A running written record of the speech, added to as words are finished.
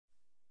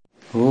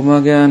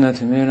Om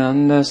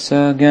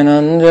Jnana-timirandasya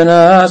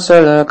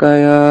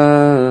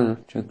Jnananjana-salakaya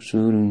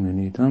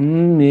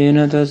Chakshurumilitam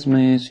Yena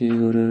Tasmai Shri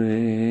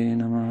Gurave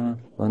Namaha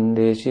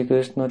Vande Shri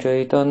Krishna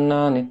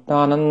Chaitanya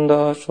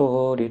Nityananda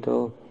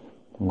Sorito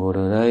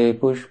Gururai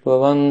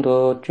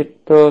Pushpavanto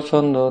Chitto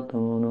Sando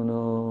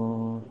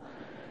Tamuno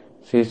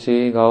Shri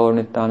Shri Gaur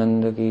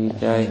Nityananda Ki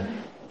Jai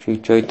Shri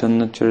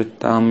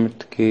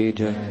Caitanya-caritamrta Ki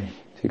Jai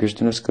Shri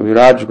Krishna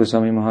Kaviraj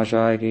Goswami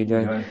Mahashaya Ki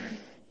Jai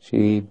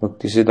Shri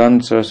Bhakti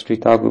Siddhanta Saraswati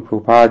Thakur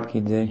Prabhupada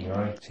Ki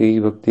Jai Shri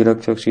Bhakti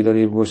Rakshak Shri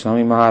Dalip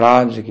Goswami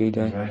Maharaj Ki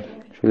Jai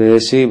Shri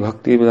Shri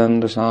Bhakti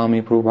Vedanta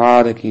Swami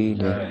Prabhupada Ki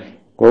Jai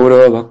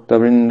Gaura Bhakta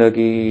Vrinda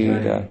Ki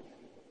Jai.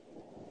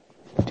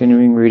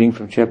 Continuing reading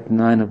from chapter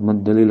 9 of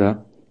Madhya-lila,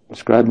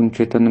 describing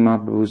Chaitanya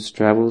Mahaprabhu's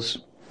travels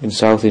in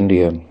South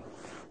India.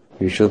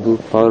 Vishabhu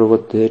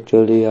Parvate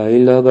Chali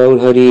Aila Gaur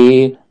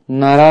Hari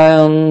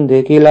Narayan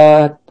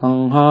Dekila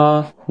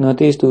Tangha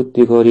Nati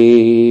Stuti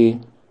Kori.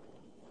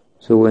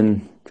 So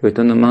when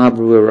Chaitanya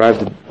Mahaprabhu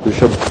arrived at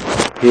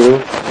Rishabh Hill,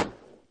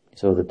 he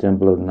saw the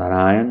temple of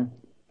Narayan,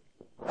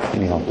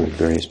 and he offered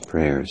various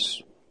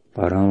prayers.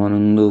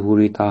 Paramananda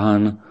Puri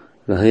Tahan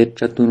Rahet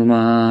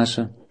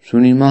Chaturmas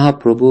Suni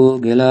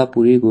Mahaprabhu Gela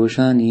Puri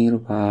Gosha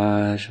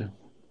Nirpas.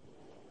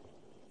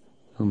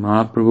 So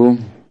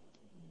Mahaprabhu,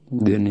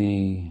 then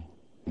he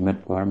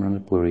met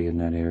Paramananda Puri in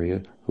that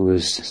area, who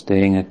was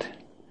staying at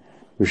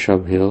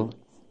Rishabh Hill,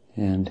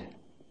 and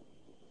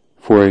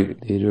for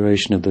the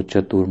duration of the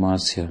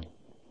Chaturmasya.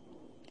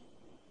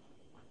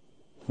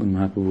 When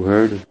Mahaprabhu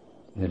heard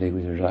that he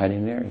was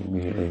residing there, he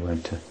immediately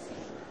went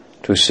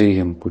to see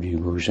him. Puri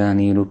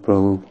Gosani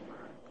Ruprabhu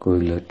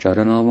Koila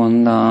Charana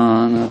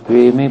Vandana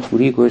Preme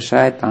Puri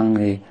Gosai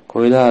Tange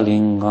Koila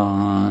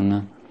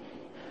Lingana.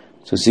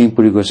 So seeing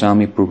Puri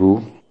Goswami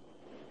Prabhu,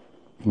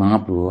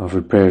 Mahaprabhu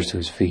offered prayers to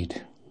his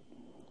feet,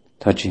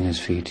 touching his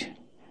feet.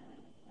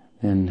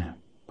 Then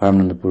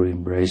Paramananda Puri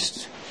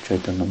embraced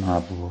Chaitanya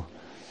Mahaprabhu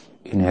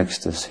in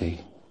ecstasy.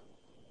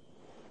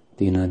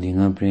 Dina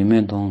Dina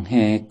Preme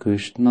Donghe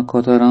Krishna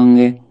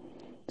Kotarange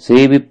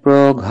Se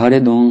Vipro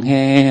Ghare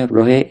Donghe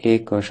Rohe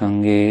Eka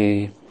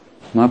Sange.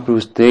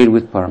 Mahaprabhu stayed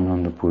with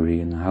Paramananda Puri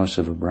in the house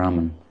of a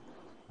Brahmin,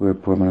 where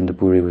Paramananda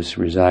Puri was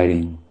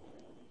residing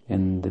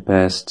in the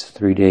past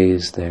 3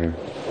 days there.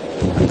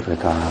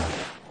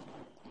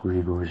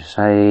 Puri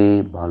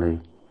Gosai Bale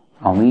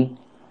Ami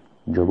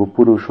Jogo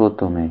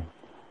Purushotame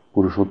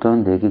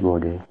Purushottam Deki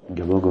Gode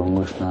Jogo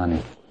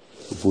Gongosnane.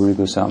 Puri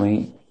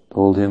Goswami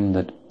told him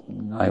that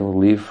I will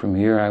leave from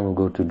here, I will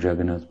go to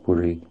Jagannath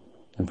Puri,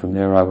 and from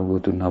there I will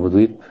go to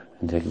Navadvip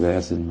and take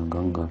baths in the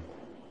Ganga.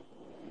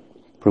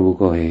 Prabhu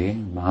Kohe,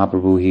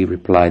 Mahaprabhu, he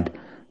replied,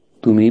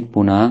 Tumi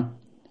Puna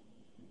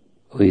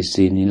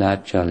Oisi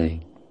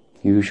Nilachale.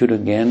 You should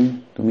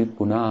again, Tumi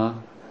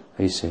Puna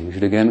Oise, you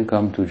should again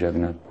come to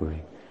Jagannath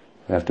Puri.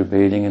 After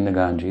bathing in the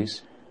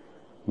Ganges,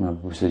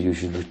 Mahaprabhu said you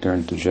should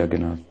return to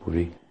Jagannath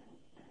Puri.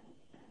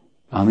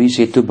 Ami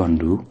Setu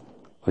Bandhu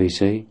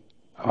Oise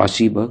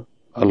Asiba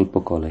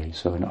Alpakale.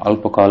 So in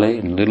Alpakale,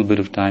 in a little bit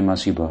of time,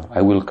 Asiba,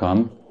 I will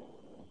come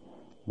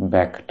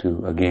back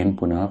to again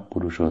Puna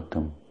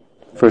Purushottam.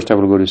 First I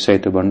will go to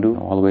Setabandhu,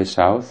 all the way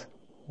south,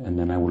 and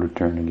then I will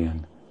return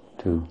again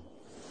to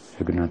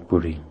Jagannath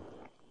Puri.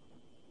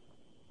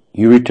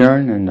 You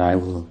return and I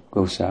will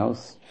go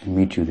south and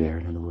meet you there,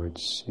 in other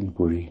words, in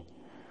Puri.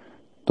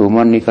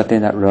 Tomar nikate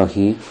na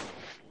rahi,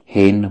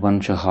 hein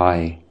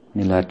vanchahai,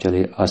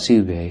 nilachale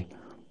asive,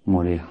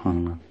 more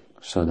hang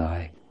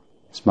sadai.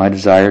 It's my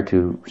desire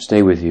to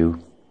stay with you,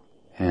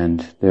 and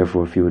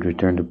therefore if you would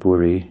return to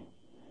Puri,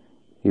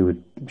 you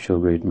would show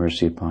great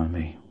mercy upon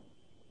me.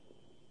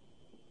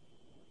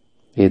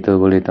 Eto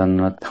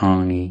bolitanna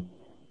thani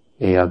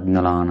e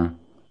agnalana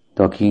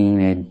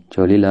takin e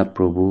jalila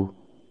prabhu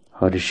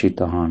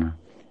harishitahana.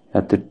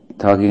 After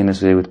talking in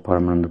this way with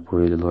Paramananda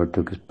Puri, the Lord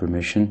took his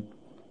permission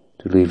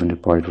to leave and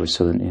depart for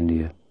southern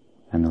India,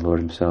 and the Lord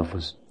himself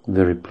was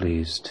very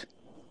pleased.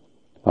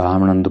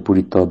 Paramananda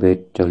Puri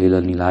tobe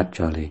jalila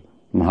nilachale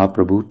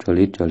Mahaprabhu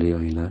chali chali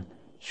aila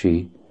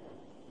Shri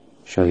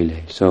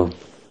Shaile. So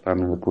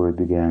Paramananda Puri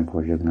began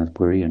for Jagannath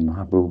Puri, and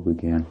Mahaprabhu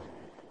began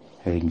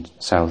heading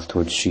south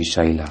towards Shri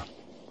Shaila.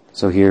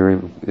 So here,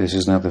 this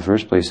is not the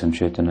first place in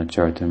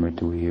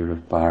Caitanya-caritamrta we hear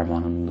of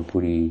Paramananda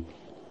Puri.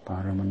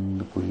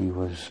 Paramananda Puri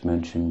was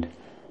mentioned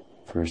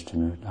first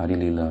in the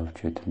Madhya-lila of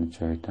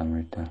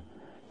Caitanya-caritamrta.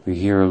 We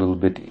hear a little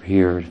bit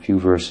here, a few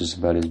verses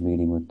about his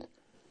meeting with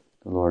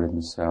the Lord in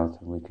the south,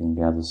 and we can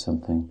gather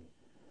something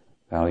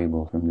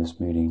valuable from this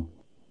meeting.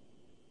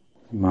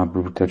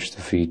 Mahaprabhu touched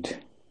the feet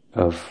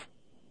of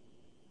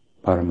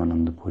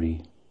Paramananda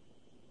Puri.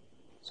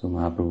 So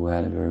Mahaprabhu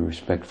had a very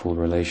respectful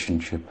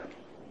relationship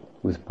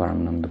with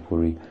Paramananda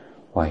Puri.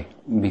 Why?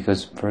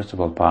 Because first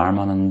of all,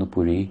 Paramananda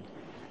Puri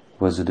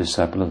was a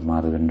disciple of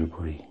Madhavendra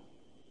Puri.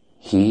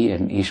 He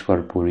and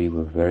Ishwar Puri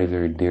were very,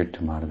 very dear to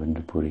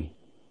Madhavendra Puri.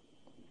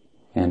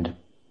 And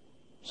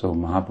so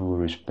Mahaprabhu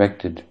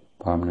respected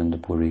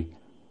Paramananda Puri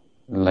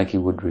like he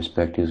would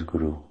respect his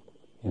guru.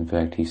 In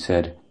fact, he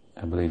said,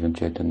 I believe in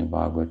Chaitanya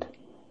Bhagavat,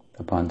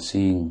 upon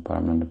seeing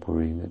Paramananda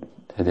Puri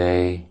that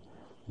today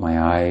my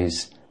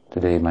eyes,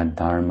 today my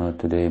dharma,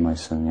 today my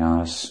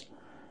sannyas,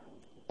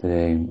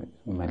 today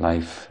my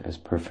life is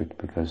perfect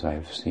because I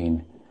have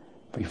seen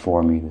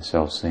before me the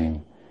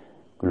self-same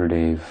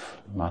Gurudev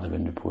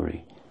Madhavendra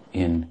Puri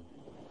in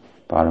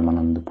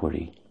Paramananda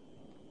Puri.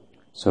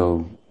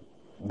 So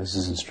this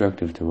is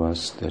instructive to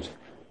us that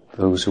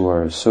those who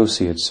are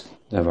associates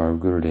of our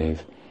Gurudev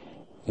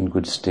in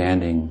good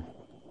standing,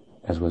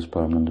 as was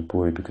Paramananda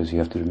Puri, because you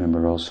have to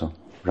remember also,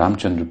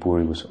 Ramchandra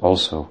Puri was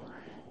also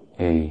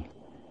a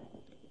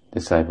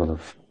disciple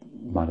of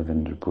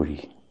Madhavendra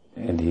Puri,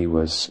 and he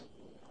was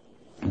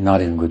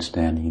not in good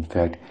standing. In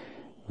fact,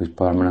 it was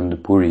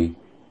Paramananda Puri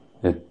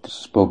that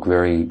spoke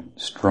very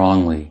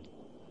strongly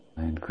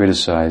and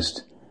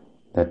criticized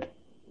that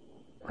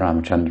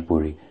Ramchandra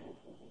Puri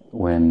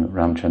when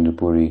Ramchandra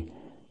Puri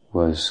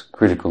was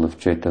critical of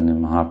Caitanya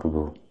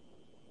Mahaprabhu,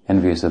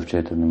 envious of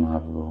Caitanya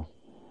Mahaprabhu.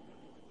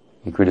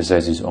 He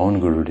criticized his own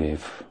Gurudev,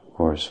 of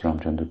course,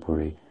 Ramchandra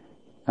Puri,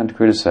 and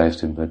criticized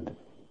him, but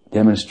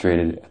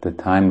demonstrated at the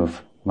time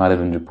of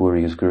Madhavendra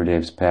Puri, his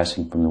Gurudev's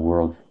passing from the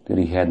world, that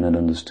he had not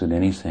understood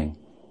anything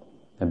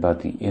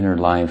about the inner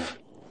life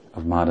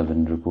of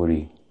Madhavendra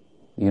Puri.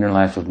 The inner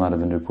life of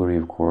Madhavendra Puri,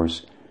 of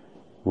course,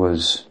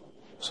 was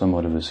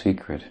somewhat of a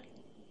secret.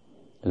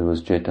 It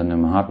was Caitanya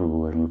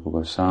Mahaprabhu and Rupa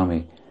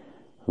Goswami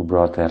who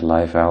brought that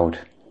life out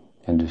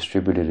and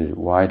distributed it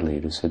widely.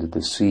 It is said that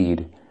the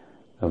seed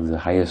of the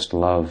highest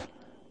love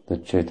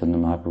that Caitanya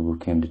Mahaprabhu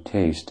came to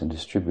taste and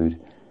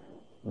distribute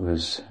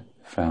was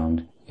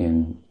found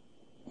in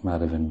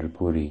Madhavendra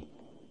Puri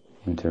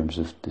in terms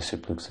of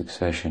disciplic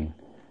succession.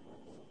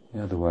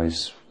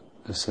 Otherwise,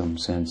 some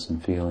sense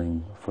and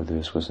feeling for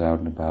this was out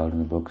and about in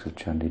the books of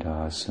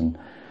Chandidas and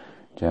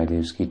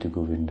Jayadev's Gita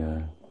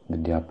Govinda,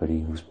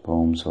 Vidyapati, whose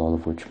poems, all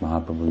of which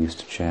Mahaprabhu used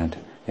to chant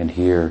and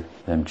hear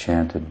them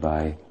chanted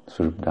by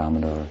Swarup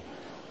Damodar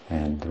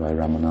and by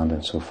Ramananda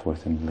and so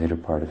forth in the later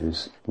part of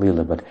his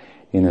Lila, but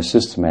in a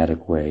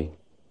systematic way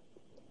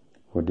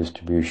for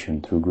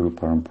distribution through Guru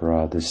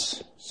Parampara.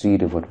 This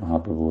seed of what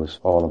Mahaprabhu was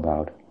all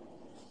about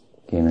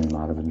came in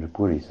Madhavendra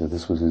Puri, so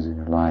this was his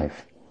inner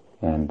life.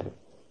 And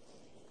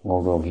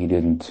although he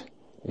didn't,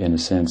 in a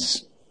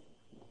sense,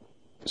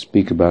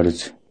 speak about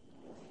it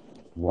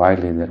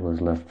widely, that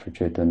was left for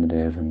Chaitanya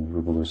Dev and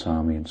Rupa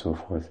Goswami and so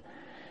forth,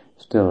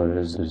 still it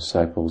is the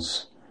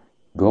disciple's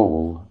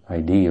goal,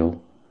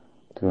 ideal,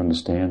 to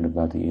understand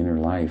about the inner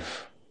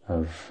life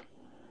of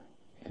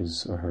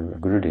his or her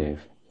Gurudev.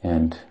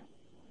 And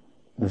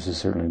this is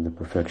certainly the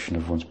perfection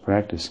of one's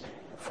practice.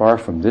 Far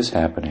from this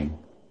happening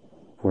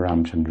for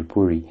Ramchandra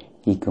Puri,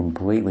 he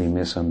completely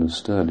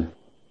misunderstood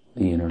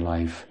the inner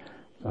life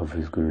of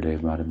his Gurudev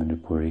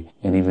Madhavendra Puri,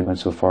 and even went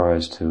so far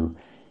as to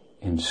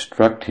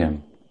instruct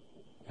him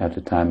at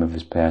the time of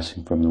his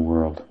passing from the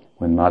world,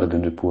 when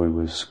Madhavendra Puri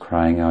was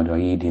crying out,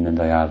 Ai Dina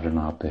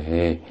Dayadranapta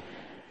He,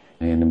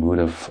 in the mood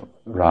of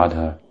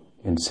Radha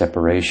in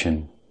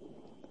separation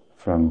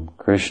from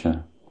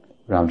Krishna.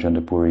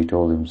 Ramchandra Puri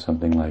told him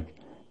something like,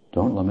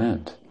 don't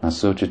lament,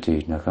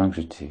 nasochati,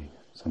 nakanksati,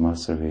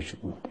 samasarveshu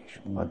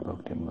bhuteshu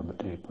madbhaktim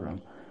labhate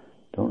param.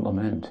 Don't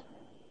lament.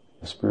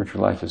 The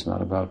spiritual life is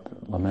not about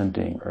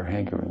lamenting or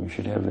hankering. You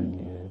should have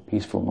a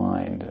peaceful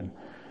mind. And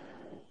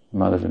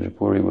Madhavendra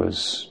Puri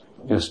was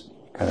just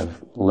kind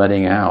of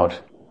letting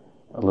out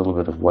a little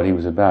bit of what he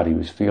was about. He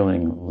was he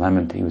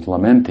was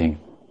lamenting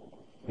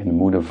in the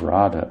mood of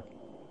Radha,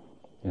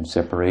 in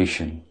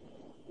separation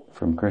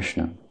from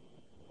Krishna.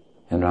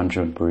 And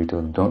Ramchandra Puri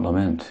told him, don't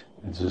lament,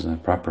 this is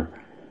not proper.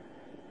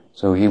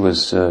 So he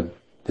was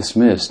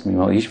dismissed.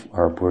 Meanwhile,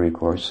 Ishvara Puri, of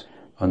course,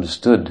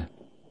 understood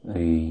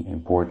the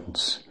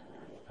importance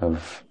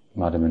of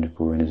Madhavendra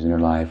Puri in his inner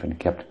life and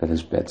kept at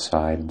his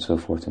bedside and so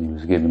forth, and he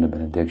was given a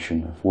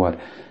benediction of what?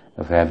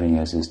 Of having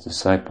as his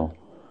disciple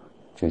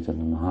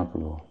Chaitanya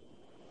Mahaprabhu.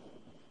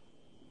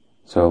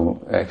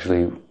 So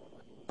actually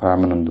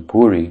Paramananda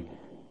Puri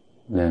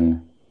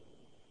then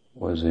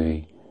was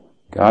a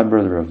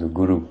godbrother of the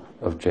Guru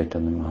of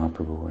Caitanya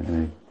Mahaprabhu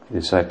and a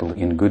disciple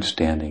in good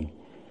standing,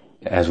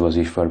 as was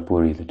Ishvara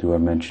Puri. The two are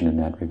mentioned in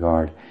that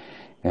regard.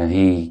 And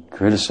he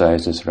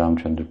criticized this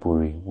Ramchandra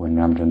Puri when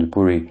Ramchandra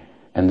Puri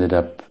ended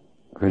up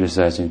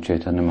criticizing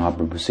Chaitanya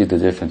Mahaprabhu. See the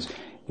difference.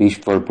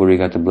 Ishvara Puri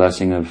got the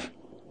blessing of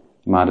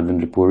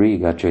Madhavendra Puri, he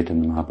got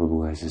Chaitanya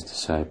Mahaprabhu as his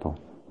disciple.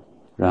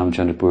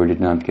 Ramchandra Puri did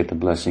not get the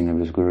blessing of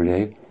his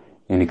Gurudev,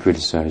 and he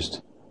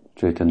criticized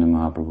Chaitanya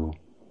Mahaprabhu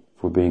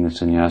for being a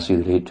sannyasi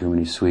that ate too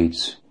many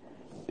sweets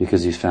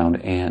because he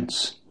found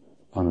ants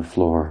on the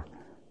floor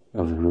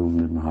of the room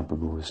that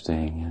Mahaprabhu was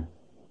staying in.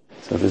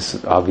 So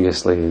this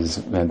obviously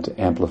is meant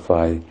to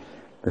amplify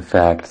the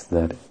fact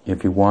that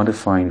if you want to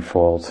find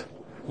fault,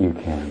 you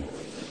can.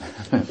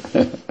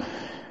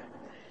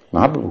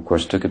 Mahaprabhu, of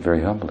course, took it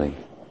very humbly,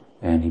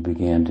 and he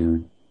began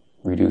to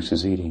reduce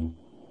his eating,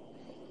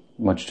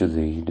 much to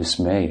the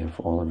dismay of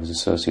all of his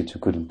associates who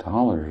couldn't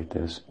tolerate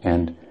this.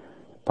 And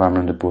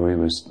Paramananda Puri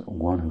was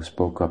one who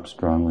spoke up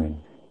strongly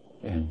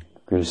and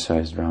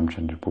criticized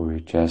Ramchandra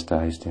Puri,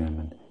 chastised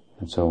him,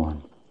 and so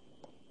on.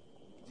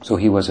 So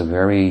he was a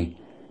very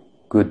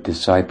good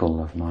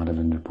disciple of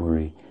Madhavendra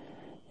Puri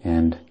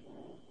and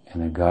a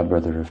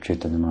godbrother of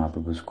Chaitanya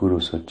Mahaprabhu's guru.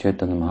 So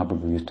Chaitanya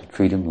Mahaprabhu used to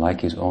treat him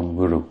like his own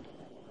guru.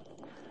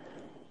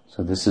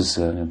 So this is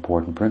an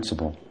important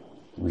principle.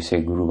 We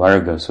say Guru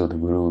Varga, so the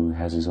guru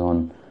has his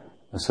own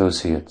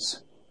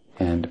associates.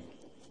 And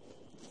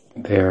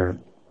they're,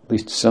 at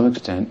least to some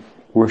extent,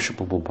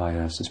 worshipable by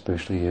us,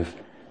 especially if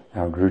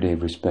our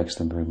Gurudev respects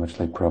them very much,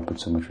 like Prabhupada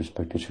so much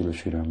respected Srila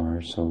Sridhar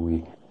Maharaj, so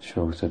we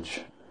show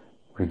such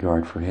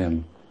regard for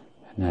him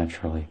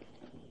naturally.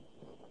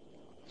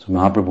 So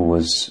Mahaprabhu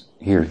was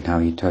here. Now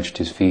he touched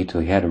his feet, so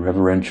he had a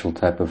reverential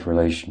type of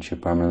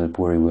relationship. Paramananda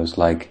Puri was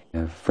like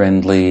a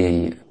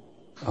friendly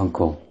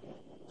uncle,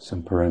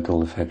 some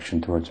parental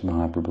affection towards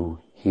Mahaprabhu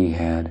he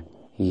had.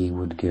 He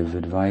would give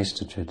advice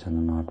to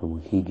Chaitanya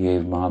Mahaprabhu. He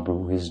gave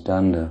Mahaprabhu his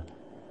danda.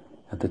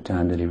 At the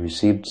time that he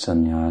received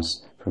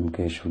sannyas from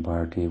Keshav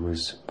Bharati, it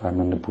was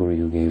Paramananda Puri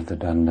who gave the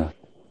danda.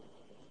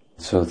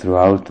 So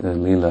throughout the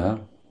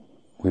Lila,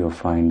 we will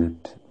find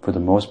that, for the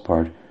most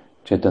part,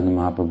 Chaitanya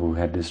Mahaprabhu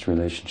had this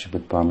relationship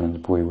with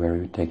Paramananda Puri where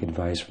he would take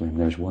advice from him.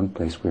 There's one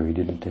place where he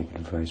didn't take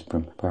advice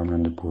from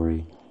Paramananda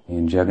Puri.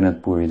 In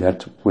Jagannath Puri,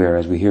 that's where,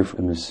 as we hear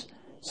from this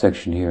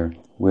section here,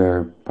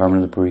 where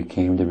Paramananda Puri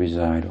came to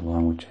reside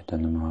along with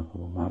Chaitanya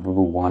Mahaprabhu.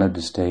 Mahaprabhu wanted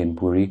to stay in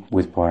Puri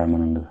with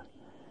Paramananda.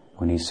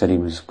 When he said he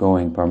was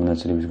going, Paramananda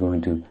said he was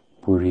going to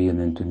Puri and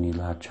then to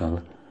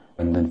Nilachal,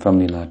 and then from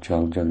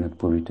Nilachal, Jagannath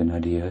Puri to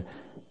Nadia,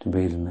 to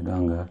bathe in the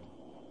Ganga.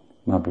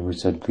 Mahaprabhu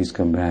said, please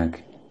come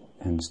back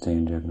and stay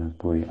in Jagannath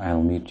Puri.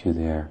 I'll meet you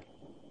there.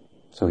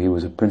 So he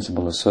was a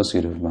principal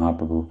associate of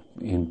Mahaprabhu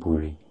in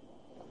Puri.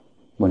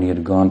 When he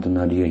had gone to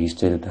Nadia, he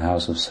stayed at the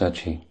house of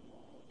Sachi.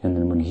 And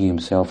then when he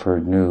himself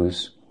heard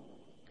news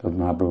of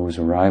Mahaprabhu's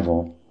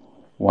arrival,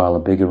 while a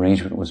big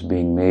arrangement was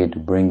being made to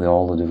bring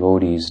all the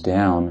devotees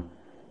down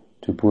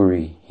to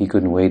Puri, he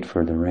couldn't wait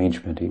for the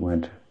arrangement. He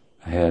went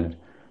ahead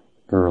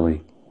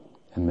early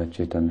and met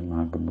Chaitanya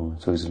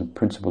Mahaprabhu. So he's a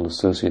principal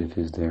associate of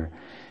his there.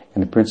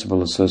 And a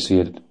principal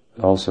associate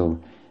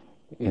also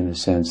in the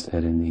sense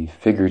that in the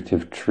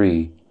figurative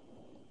tree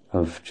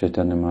of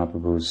Chaitanya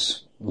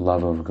Mahaprabhu's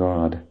love of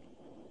God,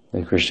 the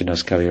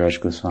Krishnadas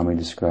Kaviraj Goswami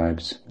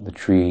describes the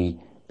tree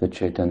that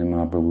Chaitanya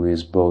Mahaprabhu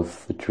is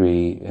both the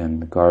tree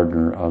and the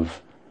gardener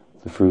of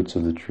the fruits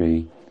of the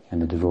tree,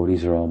 and the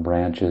devotees are all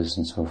branches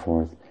and so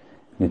forth.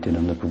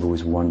 Nityananda Prabhu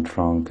is one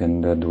trunk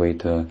and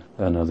Advaita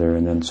another,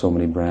 and then so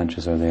many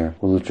branches are there.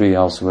 Well, the tree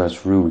also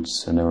has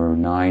roots, and there are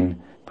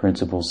 9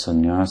 principal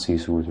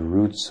sannyasis who were the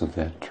roots of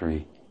that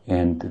tree.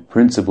 And the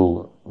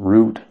principal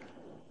root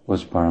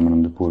was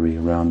Paramananda Puri,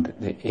 around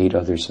the 8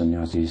 other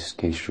sannyasis,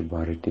 Keshav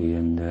Bharati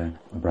and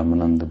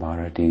Brahmananda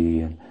Bharati,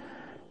 and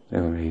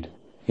there were 8.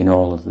 In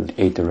all of the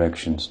 8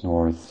 directions,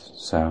 north,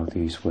 south,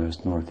 east,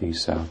 west,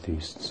 northeast,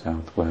 southeast,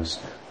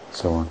 southwest,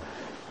 so on.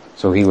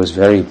 So he was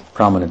very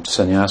prominent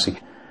sannyasi.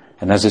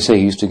 And as I say,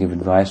 he used to give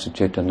advice to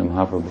Chaitanya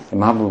Mahaprabhu.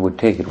 And Mahaprabhu would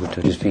take it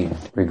to his feet,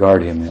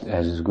 regard him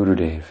as his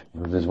Gurudev.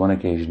 There's one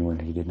occasion when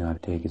he did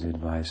not take his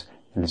advice.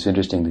 And it's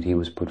interesting that he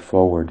was put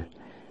forward.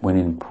 When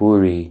in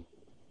Puri,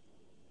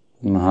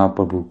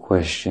 Mahaprabhu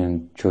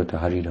questioned Chota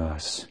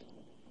Haridas.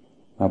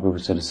 Mahaprabhu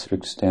set a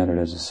strict standard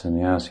as a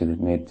sannyasi that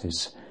made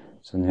his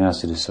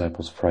sannyasi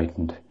disciples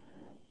frightened.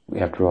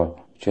 After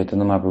all,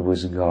 Chaitanya Mahaprabhu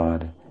is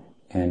God,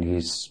 and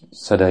he's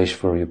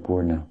Sadaishvarya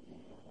Purna.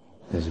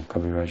 There's a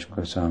Kaviraj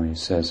Goswami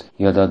says,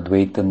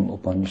 Yadadvaitam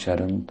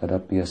upanisharam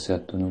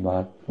tadapyasya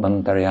tunubat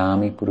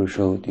bantaryami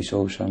purusho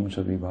tishosham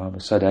savibhava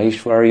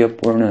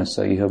Sadaishvarya Purna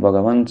sa iha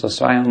bhagavan sa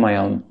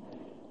swayam.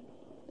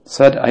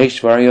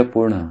 Sadaishvarya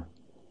Purna.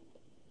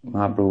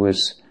 Mahaprabhu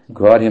is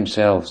God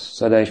himself.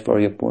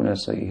 Sadaishvarya Purna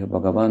sa iha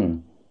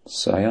bhagavan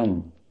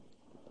swayam.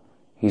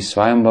 He's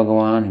Swayam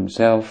Bhagavan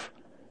himself.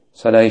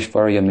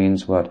 Sadaishvarya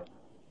means what?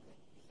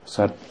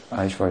 Sat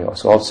Aishvarya.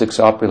 So all 6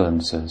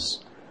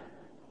 opulences.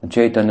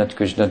 Chaitanya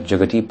Krishna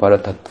Jagati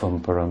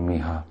Paratattvam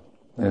Paramiha.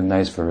 A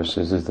nice verse.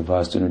 This is the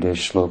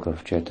Vastunudesh Shloka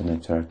of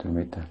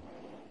Caitanya-caritamrta.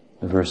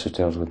 The verse that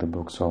tells what the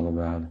book's all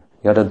about.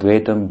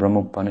 Yadadvaitam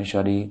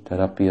Brahmopanishadi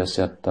Tarapya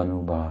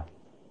Sattanubha.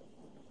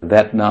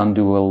 That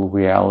non-dual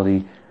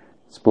reality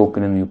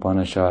spoken in the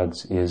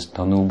Upanishads is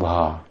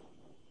Tanubha,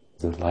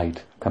 the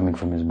light coming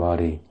from his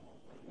body.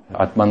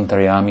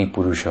 Atmantaryami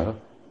Purusha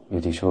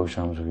Yatisho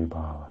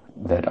Shamsavibhava.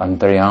 That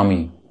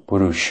Antaryami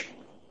Purush,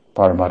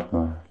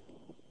 Paramatma,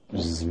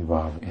 is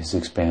Vibhava, his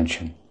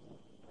expansion.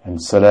 And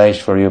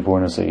Sadaishvarya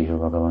Purna Saiha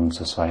Bhagavan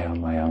Sasaya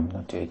Mayam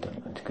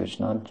Nachetan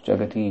Krishna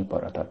Jagati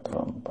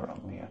Paratattvam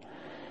Paramya.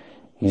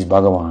 He's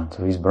Bhagavan,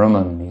 so he's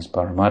Brahman, he's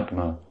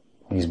Paramatma,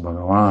 he's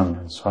Bhagavan,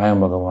 and Swayam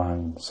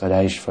Bhagavan,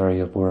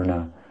 Sadaishvarya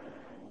Purna.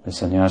 The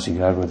sannyasi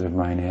godbrother of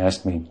mine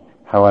asked me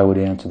how I would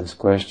answer this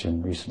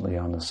question recently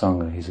on the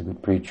Sangha. He's a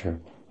good preacher.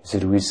 He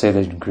said, we say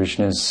that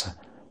Krishna is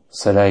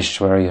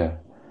Sadaishvarya,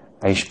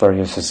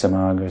 Aishvaryasya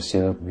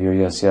Samagrasya,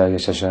 Viryasya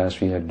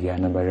Yashashasriya,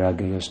 Jnana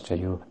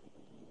Vairagyaschayo.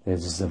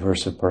 This is the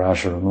verse of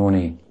Parashara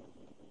Muni.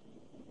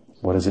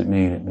 What does it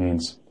mean? It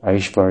means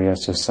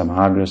Aishvaryasya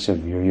Samagrasya,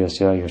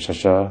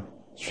 Viryasya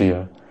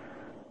Yashashasriya,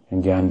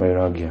 and Jnana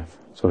Vairagya.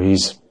 So he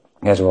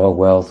has all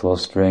wealth, all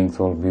strength,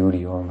 all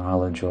beauty, all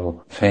knowledge,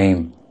 all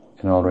fame,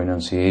 and all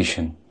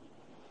renunciation.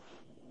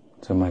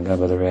 So my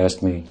godbrother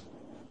asked me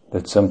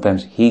that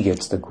sometimes he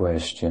gets the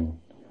question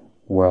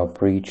while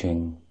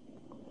preaching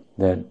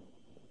that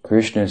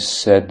Krishna is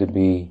said to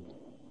be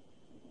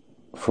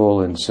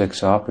full in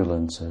 6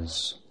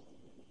 opulences,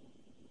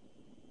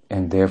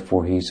 and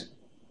therefore he's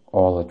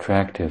all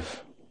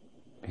attractive,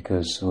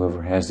 because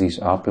whoever has these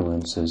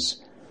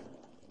opulences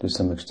to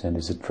some extent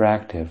is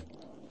attractive.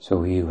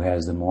 So he who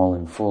has them all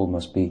in full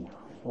must be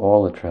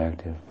all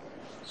attractive.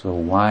 So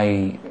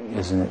why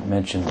isn't it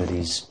mentioned that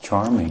he's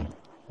charming,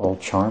 all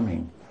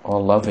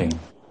loving?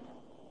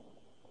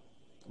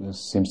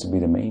 This seems to be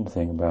the main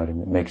thing about him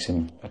that makes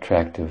him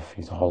attractive.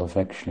 He's all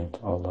affectionate,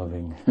 all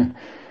loving.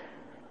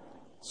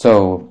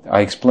 So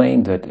I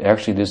explained that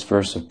actually this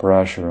verse of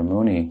Parashara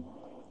Muni,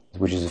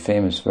 which is a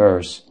famous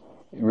verse,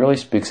 it really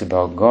speaks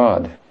about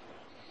God,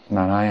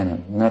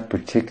 Narayana, not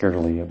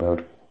particularly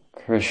about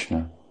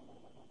Krishna.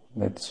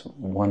 That's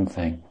one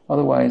thing.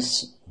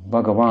 Otherwise,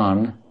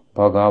 Bhagavan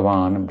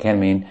can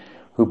mean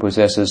who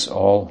possesses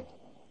all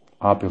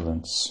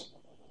opulence.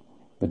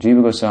 But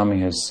Jiva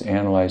Goswami has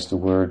analyzed the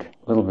word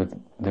a little bit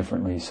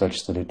differently,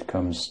 such that it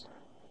comes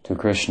to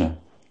Krishna.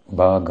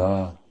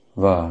 Bhagava,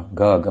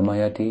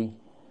 Gamayati.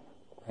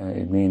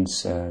 It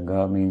means,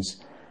 God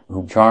means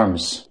who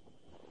charms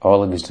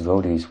all of his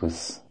devotees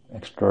with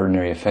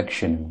extraordinary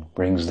affection and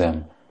brings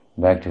them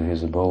back to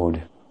his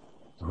abode.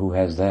 Who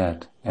has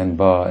that? And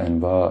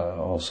Ba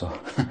also.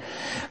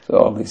 So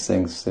all these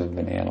things have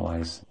been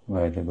analyzed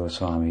by the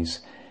Goswamis.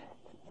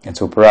 And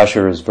so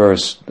Parashara's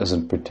verse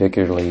doesn't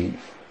particularly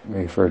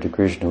refer to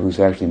Krishna, who's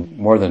actually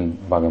more than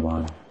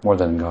Bhagavan, more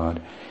than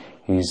God.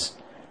 He's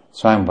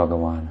Swayam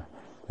Bhagavan.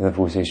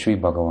 Therefore we say Sri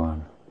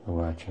Bhagavan,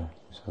 Uvacha.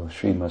 So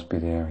Sri must be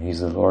there.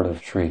 He's the Lord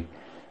of Sri,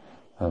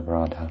 of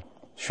Radha.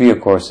 Sri,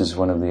 of course, is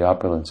one of the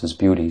opulences,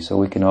 beauty. So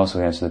we can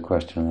also answer the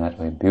question in that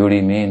way.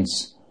 Beauty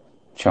means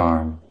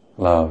charm,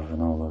 love,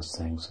 and all those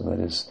things. So that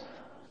is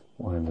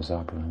one of his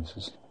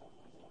opulences.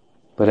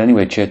 But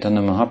anyway,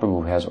 Chaitanya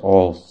Mahaprabhu has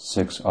all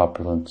 6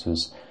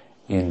 opulences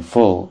in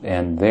full,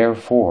 and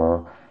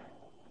therefore,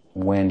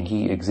 when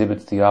he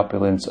exhibits the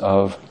opulence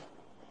of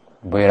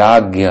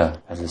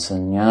Vairagya as a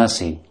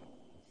sannyasi,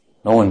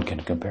 no one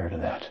can compare to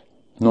that.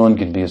 No one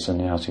can be a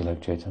sannyasi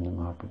like Chaitanya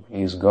Mahaprabhu.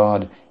 He is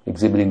God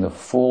exhibiting the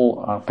full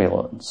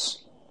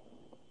opulence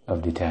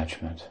of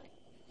detachment.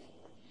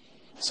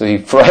 So he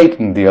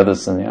frightened the other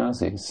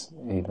sannyasis,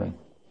 even,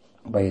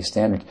 by his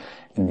standards.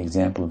 And the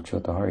example of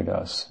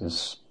Chotaharidas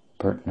is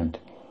pertinent.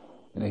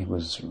 He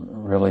was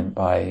really,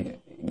 by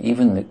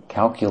even the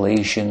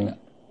calculation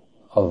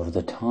of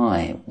the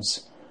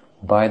times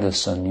by the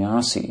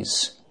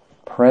sannyasis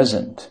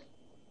present,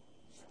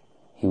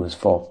 he was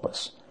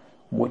faultless.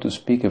 What to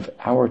speak of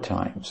our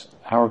times,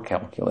 our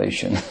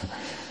calculation?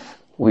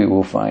 We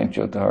will find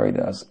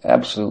Chotaharidas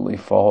absolutely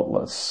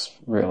faultless,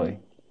 really.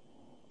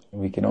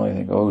 We can only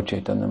think, oh,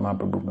 Chaitanya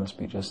Mahaprabhu must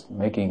be just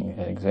making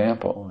an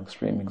example, an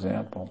extreme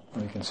example.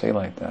 We can say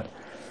like that.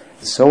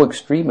 So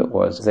extreme it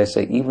was, as I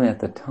say, even at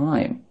the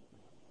time,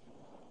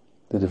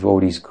 the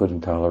devotees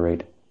couldn't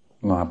tolerate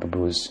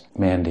Mahaprabhu's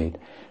mandate.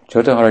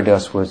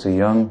 Chotaharidas was a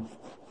young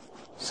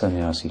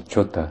sannyasi,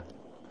 Chota.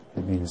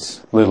 It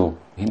means little.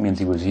 It means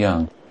he was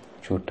young.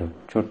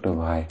 Chota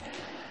Bhai.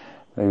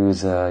 He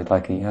was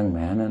like a young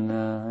man,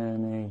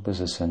 and he was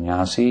a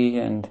sannyasi,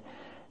 and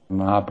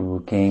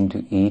Mahaprabhu came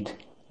to eat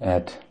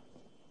at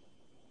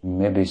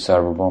maybe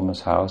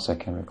Sarvabhauma's house, I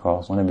can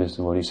recall, one of his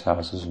devotees'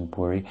 houses in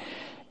Puri,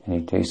 and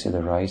he tasted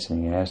the rice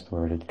and he asked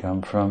where it had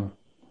come from.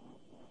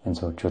 And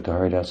so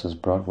Chotaharidas was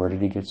brought. Where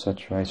did he get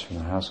such rice? From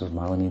the house of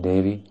Malini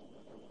Devi.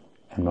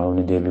 And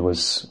Malini Devi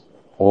was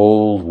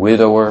old,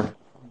 widower,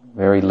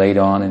 very late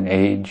on in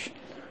age.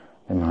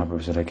 And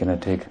Mahaprabhu said, I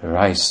cannot take the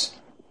rice.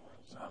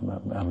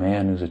 A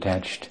man who's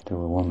attached to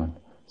a woman,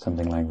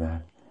 something like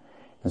that.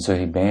 And so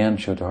he banned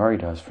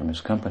Chotaharidas from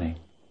his company.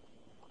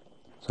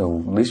 So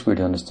at least we're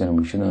to understand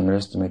we shouldn't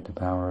underestimate the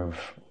power of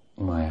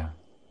Maya.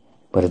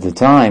 But at the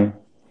time,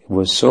 it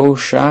was so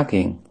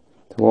shocking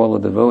to all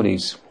the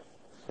devotees,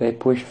 they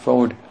pushed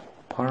forward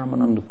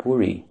Paramananda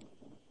Puri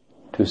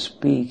to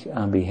speak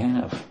on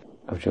behalf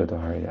of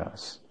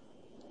Chotaharidas.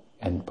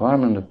 And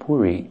Paramananda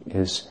Puri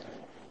is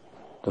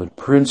the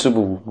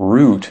principal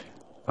root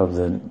of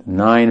the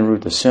 9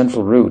 root, the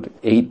central root,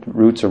 8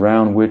 roots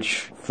around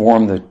which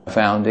form the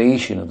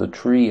foundation of the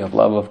tree of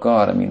love of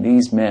God. I mean,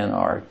 these men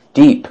are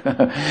deep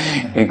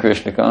in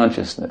Krishna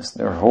consciousness.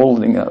 They're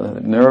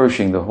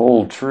nourishing the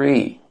whole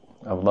tree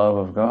of love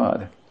of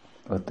God.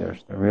 But their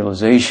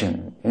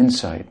realization,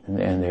 insight,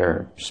 and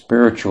their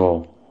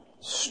spiritual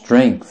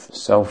strength,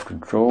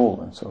 self-control,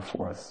 and so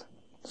forth.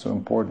 So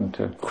important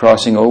to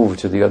crossing over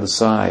to the other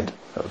side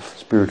of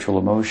spiritual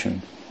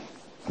emotion.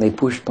 They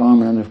pushed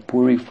Paramananda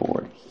Puri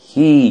forward.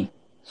 He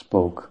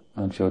spoke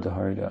on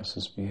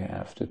Chotaharidas'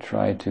 behalf to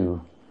try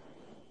to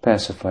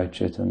pacify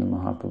Chaitanya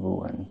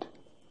Mahaprabhu and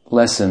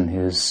lessen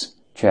his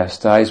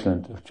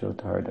chastisement of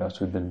Chotaharidas,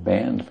 who had been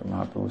banned from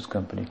Mahaprabhu's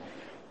company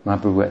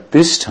Mahaprabhu at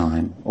this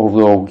time,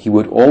 although he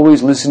would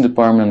always listen to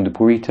Paramananda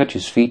Puri, touch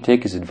his feet,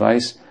 take his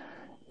advice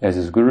as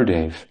his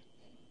Gurudev,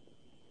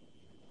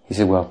 he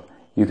said, well,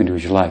 you can do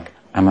as you like.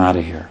 I'm out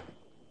of here.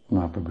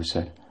 Mahaprabhu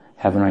said,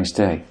 have a nice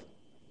day.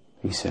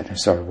 He said, and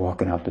started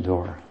walking out the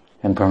door.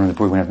 And Paramananda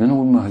Puri went up,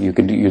 no, you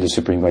can do, you're the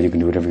Supreme God, you can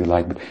do whatever you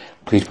like, but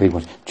please wait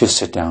once. Just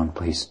sit down,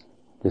 please.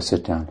 Just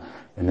sit down.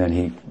 And then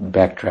he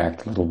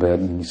backtracked a little bit,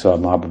 and he saw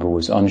Mahaprabhu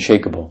was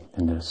unshakable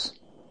in this.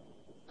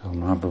 So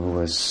Mahaprabhu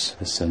was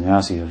a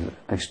sannyasi of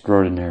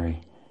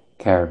extraordinary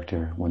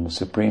character. When the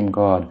Supreme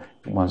God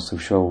wants to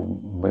show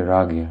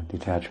vairagya,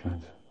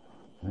 detachment,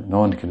 no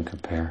one can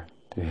compare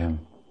to him.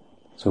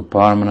 So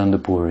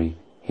Paramananda Puri,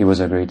 he was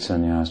a great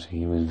sannyasi.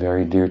 He was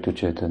very dear to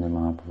Chaitanya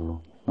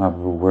Mahaprabhu.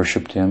 Mahaprabhu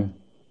worshipped him,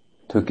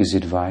 took his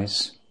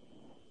advice.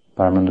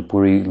 Paramananda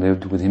Puri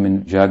lived with him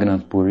in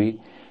Jagannath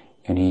Puri,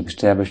 and he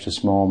established a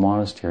small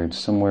monastery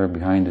somewhere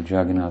behind the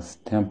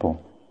Jagannath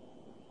temple.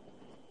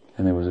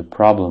 And there was a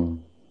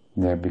problem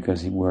there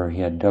because where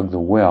he had dug the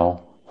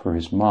well for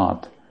his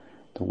mat,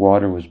 the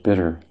water was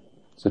bitter.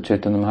 So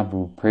Chaitanya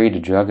Mahaprabhu prayed to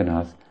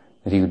Jagannath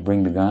that he would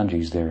bring the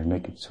Ganges there and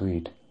make it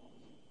sweet.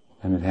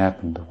 And it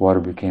happened. The water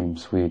became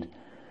sweet.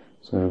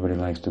 So everybody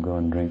likes to go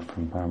and drink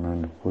from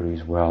Paramananda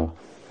Puri's well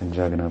in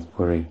Jagannath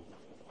Puri.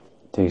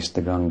 Taste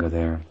the Ganga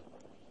there.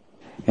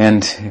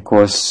 And, of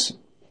course,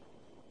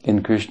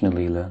 in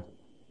Krishna-lila,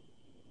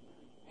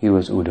 he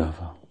was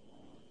Uddhava,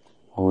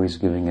 always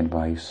giving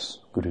advice,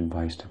 good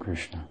advice to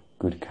Krishna,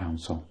 good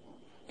counsel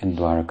in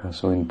Dwarka.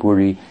 So in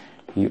Puri,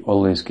 he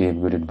always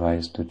gave good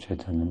advice to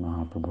Chaitanya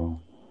Mahaprabhu,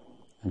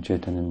 and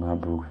Chaitanya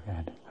Mahaprabhu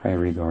had high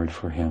regard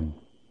for him.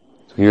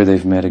 So here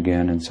they've met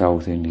again in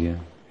South India,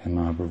 and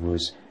Mahaprabhu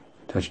has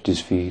touched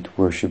his feet,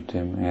 worshipped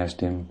him,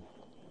 asked him,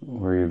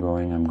 where are you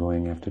going? I'm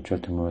going after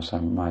Chaturmas,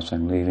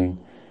 I'm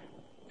leaving.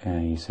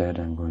 And he said,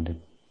 I'm going to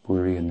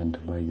Puri and then to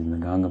bathe in the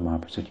Ganga.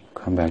 Mahaprabhu said, you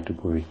come back to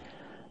Puri.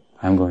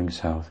 I'm going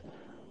south,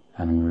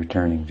 and I'm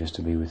returning just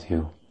to be with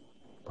you.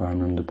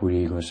 Paramananda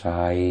Puri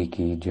Gosai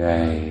ki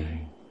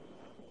jai.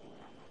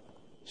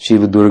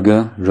 Shiva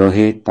Durga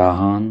rohe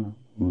tahan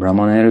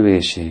brahmaner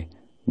veshe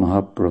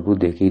Mahaprabhu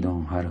dekhi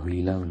don har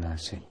huila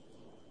ulase.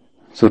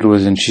 So it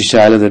was in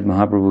Shishaila that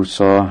Mahaprabhu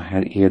saw,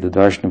 he had the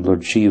darshan of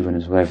Lord Shiva and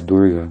his wife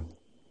Durga,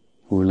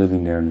 who were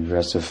living there in the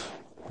dress of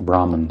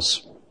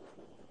Brahmins.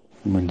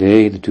 And one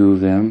day, the two of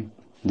them,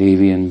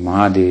 Devi and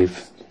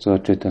Mahadev, saw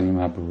Chaitanya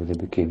Mahaprabhu. They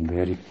became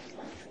very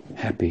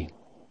happy.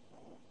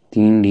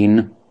 Teen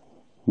din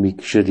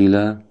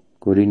bhikshadila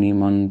korini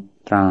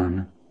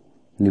mantran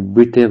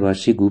nibrite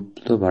vasi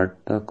gupta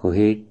varta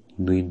kohe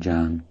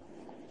duijan.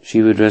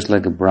 Shiva, dressed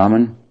like a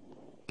Brahmin,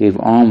 gave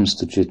alms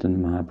to Chaitanya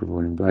Mahaprabhu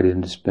and invited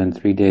him to spend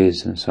 3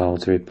 days in a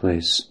solitary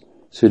place.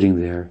 Sitting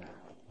there,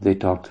 they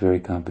talked very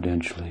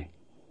confidentially,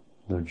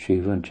 Lord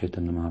Shiva and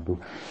Chaitanya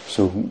Mahaprabhu.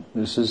 So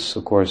this is,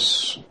 of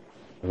course,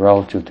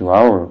 relative to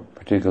our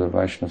particular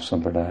Vaishnava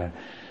Sampradaya.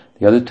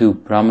 The other two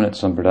prominent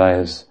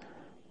Sampradayas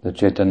that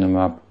Chaitanya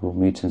Mahaprabhu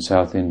meets in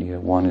South India,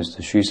 one is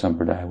the Sri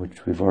Sampradaya,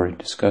 which we've already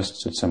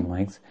discussed at some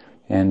length,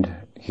 and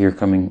here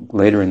coming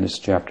later in this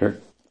chapter,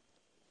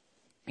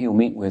 he'll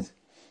meet with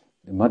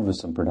the Madhva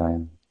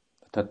Sampradaya,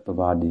 the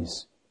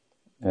Tattvavadis,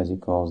 as he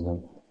calls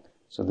them.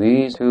 So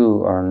these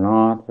two are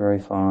not very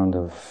fond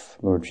of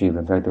Lord Shiva.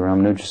 In fact, the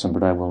Ramanuja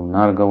Sampradaya will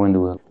not go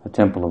into a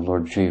temple of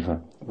Lord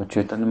Shiva. But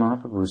Chaitanya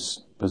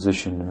Mahaprabhu's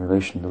position in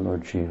relation to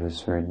Lord Shiva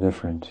is very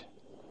different.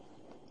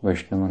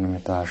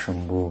 Vaishnavanamita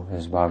Shambhu,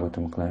 as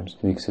Bhagavatam claims,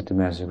 speaks of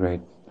him as a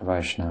great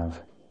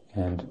Vaishnav.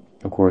 And,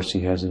 of course,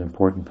 he has an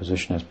important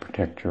position as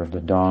protector of the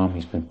Dham.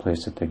 He's been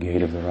placed at the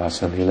gate of the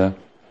Rasa-lila,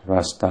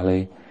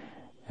 Rastali,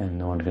 and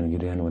no one can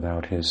get in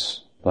without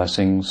his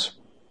blessings.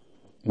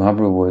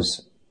 Mahaprabhu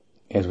was,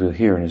 as we'll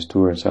hear in his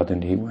tour in South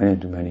India, he went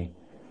into many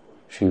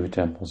Shiva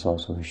temples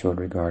also. He showed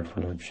regard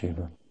for Lord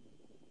Shiva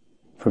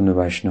from the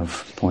Vaishnava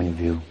point of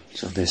view.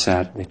 So they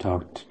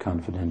talked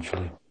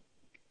confidentially.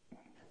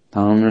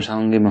 Tamra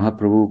sange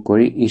Mahaprabhu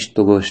kori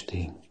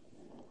ishtogoshti.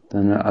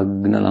 Tamra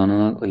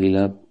agnalana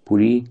oila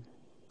puri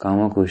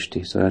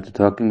kamakoshti. So after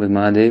talking with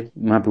Mahadev,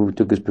 Mahaprabhu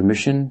took his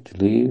permission to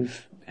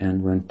leave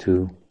and went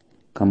to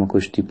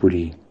Kamakoshti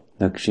Puri.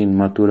 Dakshin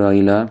Mathura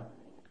ila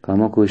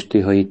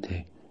Kamakoshti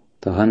hoite.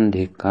 Tahan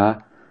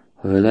dekha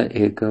hoila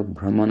eka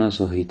brahmana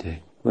sohite.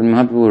 When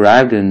Mahaprabhu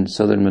arrived in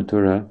southern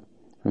Mathura,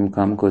 from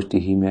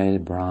Kamakoshti, he met a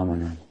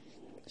Brahmana.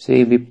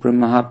 Se Vipra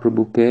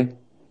Mahaprabhu ke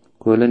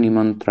kola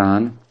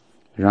nimantran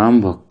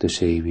Ram Bhakta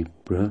Se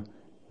Vipra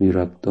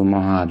Virakta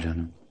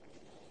Mahajana.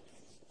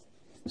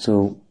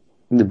 So,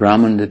 the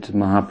Brahman that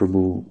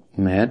Mahaprabhu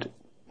met,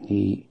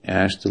 he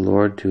asked the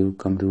Lord to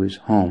come to his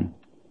home.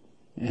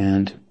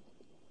 And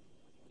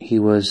he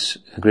was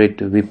a great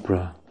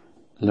Vipra,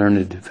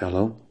 learned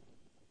fellow.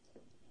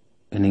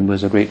 And he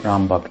was a great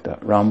Ram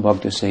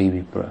Bhakta Se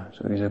Vipra.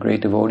 So he's a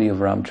great devotee of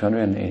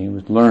Ramchandra, and he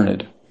was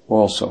learned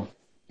also.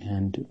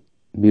 And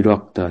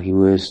Virakta, he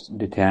was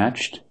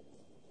detached.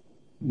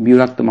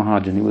 Virakta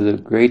Mahajan, he was a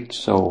great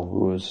soul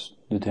who was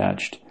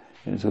detached.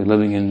 And so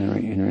living in a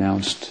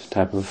renounced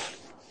type of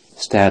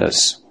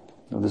status.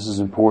 Now, this is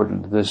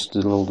important. This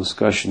little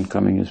discussion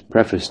coming is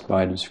prefaced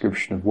by a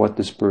description of what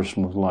this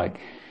person was like.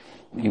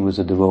 He was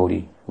a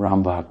devotee,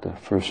 Ram Bhakta,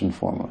 first and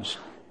foremost.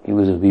 He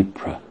was a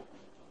Vipra.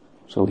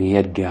 So he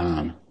had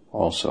Gyan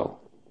also,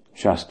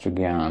 Shastra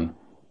Gyan.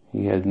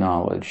 He had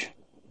knowledge.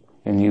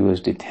 And he was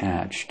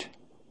detached.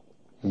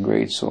 A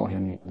great soul.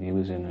 And he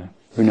was in a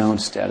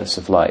renounced status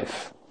of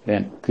life.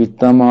 Then,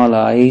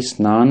 Kritamalai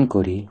snan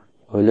kori,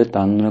 oile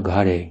tanra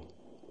ghare,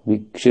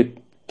 vikshit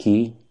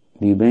ki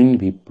vibeng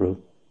vipra,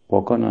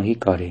 poka nahi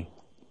kare.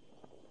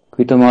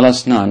 Kritamala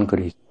snan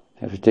kori.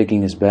 After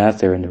taking his bath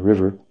there in the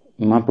river,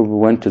 Mahaprabhu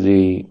went to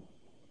the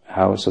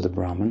house of the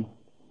Brahmin.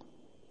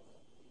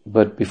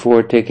 But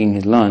before taking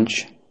his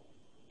lunch,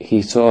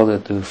 he saw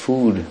that the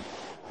food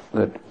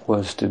that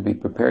was to be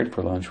prepared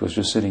for lunch was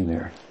just sitting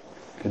there.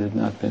 It had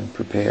not been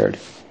prepared.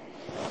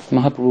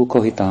 Mahaprabhu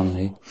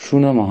kohitamne,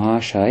 shuna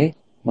mahashai,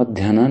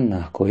 madhyana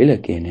na koila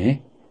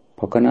kene,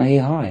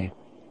 pakanahi hai.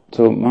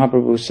 So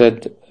Mahaprabhu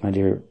said, my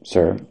dear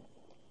sir,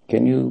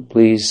 can you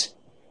please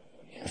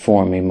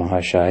inform me,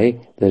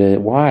 Mahashai,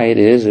 that why it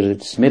is that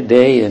it's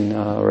midday and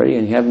already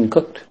and you haven't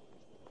cooked?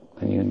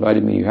 And you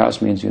invited me to your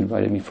house means you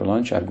invited me for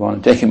lunch. I've gone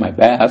and taken my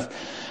bath.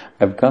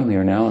 I've come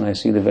here now and I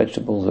see the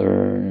vegetables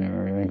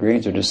or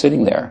ingredients are just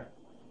sitting there.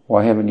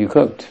 Why haven't you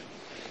cooked?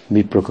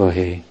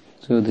 Viprakohe.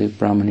 So the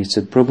Brahmani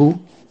said, Prabhu,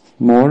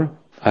 more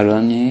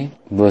aranye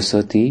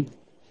vasati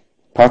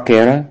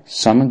pakera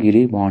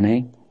samagiri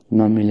vane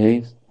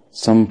namile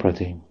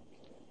samprati.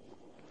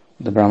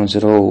 The Brahman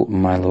said, oh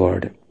my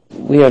lord,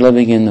 we are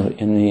living in the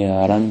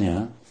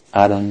aranya,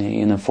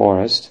 in a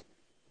forest,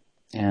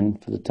 and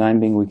for the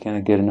time being we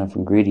cannot get enough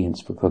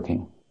ingredients for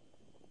cooking.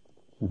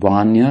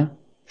 Vanya,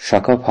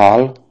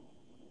 Shakapal,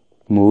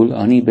 Mool,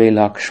 Anibe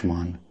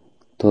Lakshman,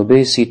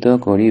 Tobe Sita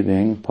Kori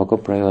Veng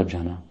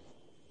Pakaprayojana.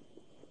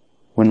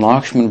 When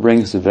Lakshman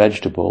brings the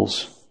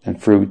vegetables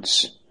and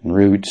fruits and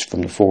roots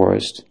from the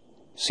forest,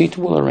 Sita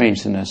will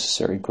arrange the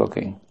necessary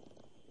cooking.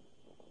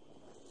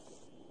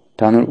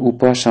 Tanur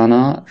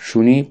Upasana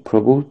Shuni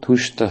Prabhu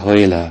Tushta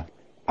Hoila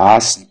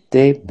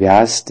Aste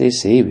Vyaste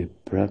Se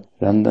Vipra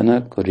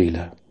Randana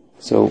Korila.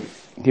 So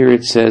here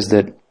it says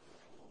that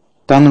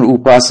Tanur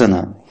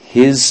Upasana,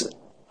 his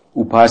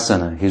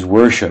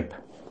worship,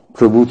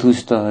 Prabhu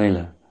Tushta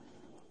Hoila,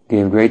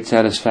 gave great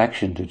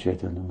satisfaction to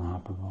Chaitanya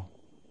Mahaprabhu.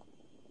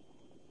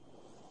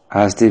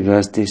 Aste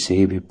Vyaste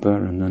Se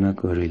Vipra Randana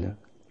Korila.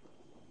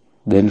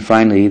 Then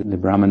finally the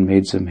Brahmin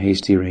made some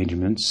hasty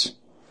arrangements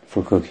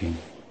for cooking.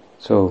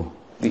 So,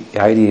 the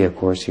idea, of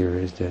course, here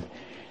is that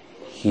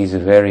he's a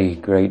very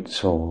great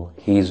soul.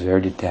 He's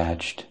very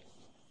detached.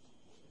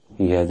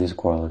 He has this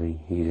quality.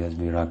 He has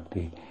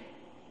virakti.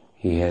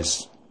 He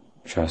has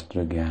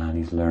Shastra Gyan.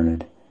 He's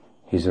learned.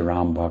 He's a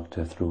Ram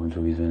Bhakta through and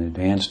through. He's an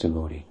advanced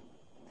devotee.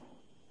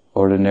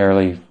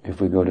 Ordinarily, if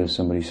we go to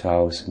somebody's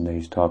house and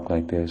they talk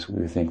like this,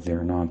 we think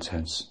they're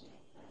nonsense.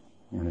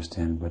 You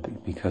understand?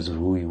 But because of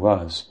who he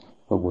was,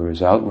 what were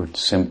his outward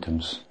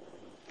symptoms,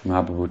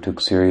 Mahaprabhu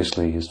took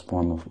seriously his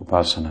form of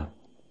upasana,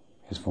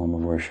 his form of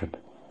worship.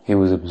 He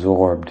was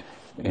absorbed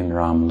in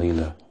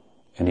Ram-lila,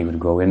 and he would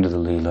go into the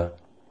lila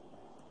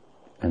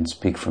and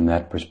speak from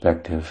that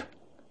perspective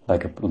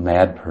like a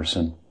mad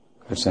person.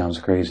 It sounds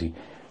crazy.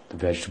 The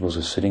vegetables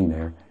are sitting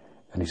there,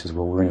 and he says,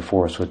 well, we're in a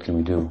forest, what can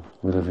we do?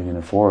 We're living in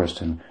a forest,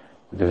 and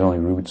there's only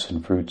roots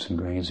and fruits and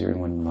grains here, and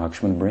when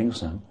Lakshman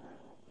brings them,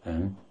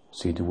 then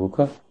Sita will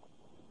cook.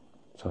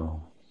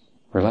 So,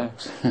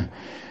 relax.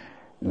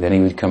 Then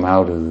he would come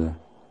out of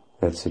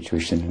that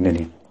situation, and then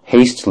he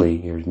hastily,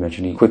 here's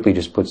mentioned, he quickly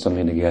just put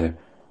something together.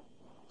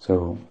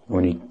 So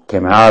when he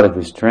came out of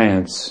his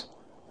trance,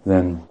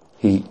 then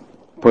he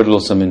put a little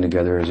something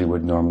together as he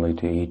would normally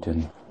to eat,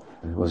 and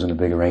it wasn't a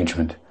big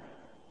arrangement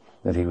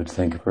that he would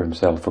think for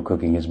himself for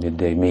cooking his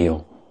midday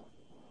meal.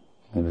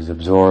 He was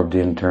absorbed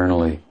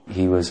internally.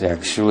 He was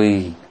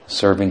actually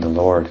serving the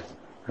Lord,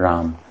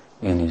 Ram,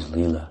 in his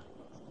Leela.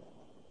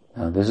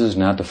 Now, this is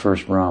not the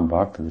first Ram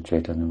Bhakta that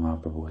Chaitanya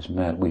Mahaprabhu has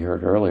met. We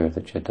heard earlier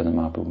that Chaitanya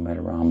Mahaprabhu met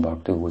a Ram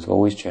Bhakta who was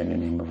always chanting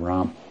the name of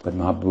Ram, but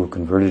Mahaprabhu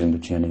converted him to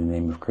chanting the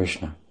name of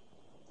Krishna.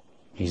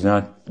 He's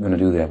not going to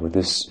do that with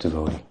this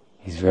devotee.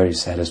 He's very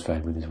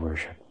satisfied with his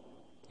worship.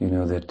 You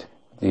know that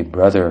the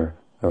brother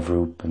of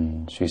Rup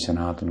and Sri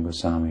Sanatana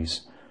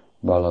Goswami's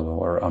Ballava,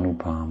 or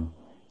Anupam,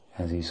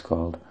 as he's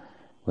called,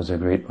 was a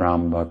great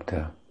Ram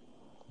Bhakta.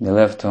 They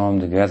left home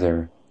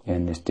together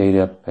and they stayed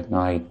up at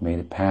night, made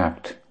a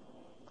pact.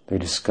 They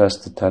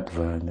discussed the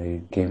tattva and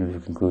they came to the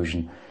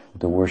conclusion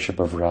that the worship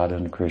of Radha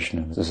and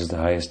Krishna, this is the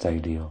highest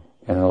ideal.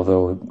 And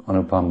although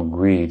Anupam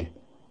agreed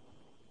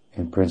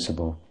in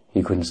principle,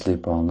 he couldn't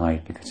sleep all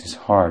night because his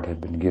heart had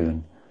been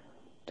given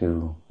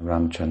to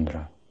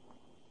Ramchandra.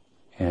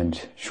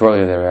 And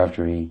shortly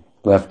thereafter he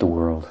left the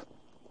world,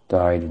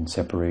 died in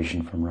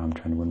separation from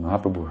Ramchandra. When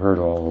Mahaprabhu heard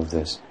all of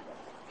this,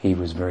 he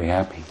was very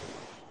happy.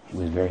 He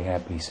was very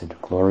happy. He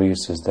said,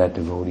 glorious is that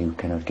devotee who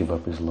cannot give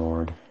up his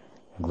Lord.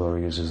 And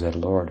glorious is that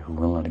Lord who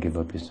will not give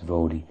up his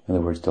devotee. In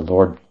other words, the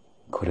Lord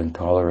couldn't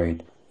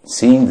tolerate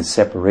seeing the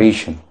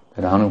separation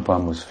that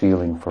Anupam was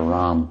feeling for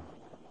Ram.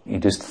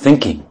 Just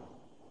thinking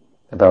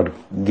about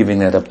giving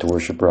that up to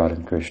worship Radha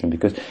and Krishna.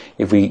 Because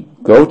if we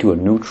go to a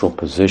neutral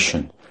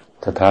position,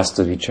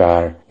 tatasta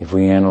vichar, if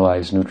we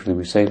analyze neutrally,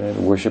 we say that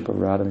the worship of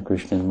Radha and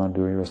Krishna and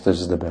Madhurya Rasa,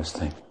 this is the best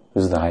thing.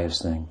 This is the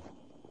highest thing.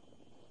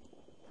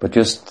 But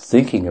just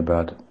thinking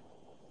about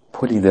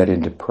putting that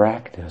into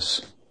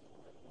practice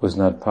was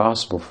not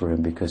possible for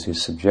him because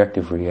his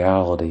subjective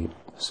reality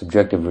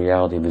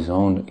of his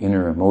own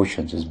inner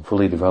emotions, his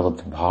fully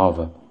developed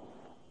bhava,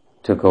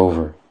 took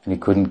over. And he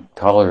couldn't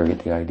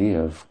tolerate the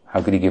idea of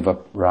how could he give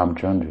up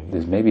Ramchandra. It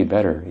is maybe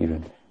better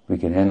even. We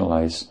can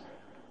analyze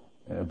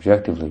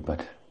objectively,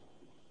 but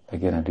I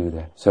cannot do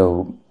that.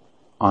 So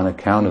on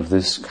account of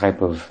this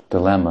type of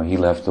dilemma, he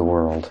left the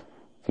world,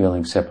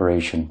 feeling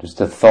separation. Just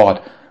the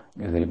thought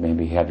that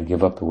maybe he had to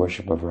give up the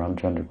worship of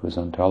Ramchandra was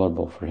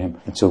intolerable for him.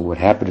 And so what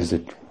happened is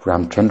that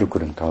Ramchandra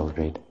couldn't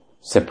tolerate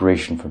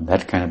separation from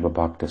that kind of a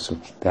bhakta, so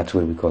that's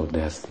what we call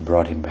death. He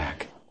brought him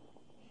back.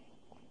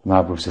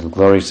 Mahaprabhu said,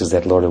 glorious is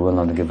that Lord who will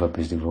not give up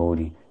his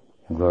devotee,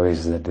 and glorious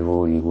is that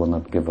devotee who will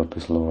not give up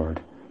his Lord.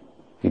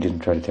 He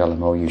didn't try to tell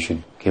him, oh, you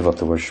should give up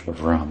the worship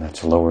of Ram,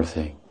 that's a lower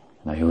thing,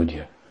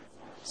 Nayodhya.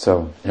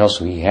 So, and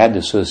also he had the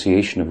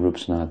association of Rup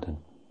Sanatan.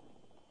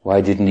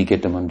 Why didn't he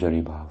get the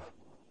Manjari Bhav?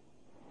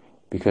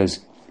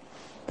 Because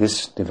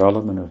this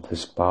development of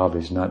this bhav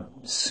is not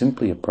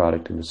simply a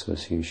product of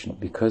association.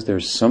 Because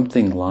there's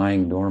something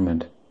lying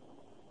dormant,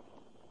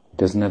 it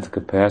doesn't have the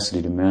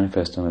capacity to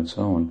manifest on its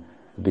own.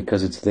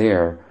 Because it's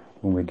there,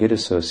 when we get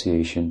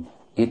association,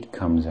 it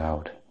comes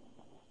out.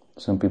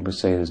 Some people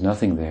say there's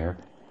nothing there,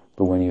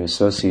 but when you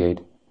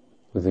associate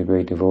with a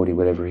great devotee,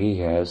 whatever he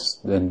has,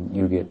 then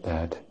you get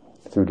that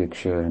through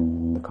Diksha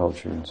and the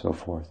culture and so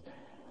forth.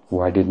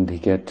 Why didn't he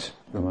get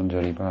the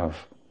Manjari Bhav?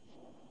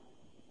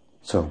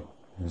 So,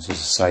 this is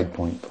a side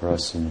point for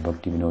us in the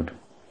Bhakti Vinod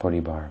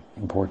Paribar,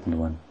 important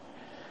one.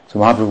 So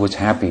Mahaprabhu was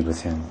happy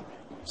with him,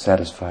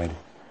 satisfied.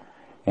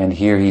 And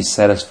here he's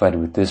satisfied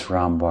with this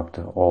Ram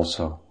Bhakta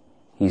also.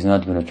 He's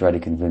not going to try to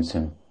convince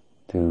him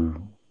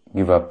to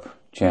give up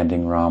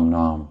chanting Ram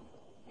Nam.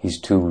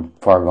 He's too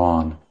far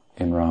gone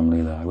in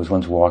Ram-lila. I was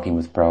once walking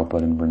with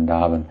Prabhupada in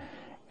Vrindavan,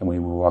 and we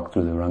walked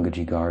through the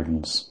Rangaji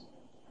gardens.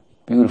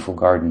 Beautiful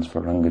gardens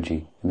for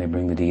Rangaji. And they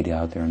bring the deity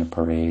out there in a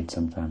parade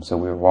sometimes. So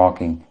we were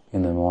walking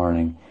in the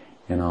morning,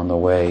 and on the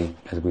way,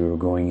 as we were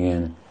going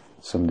in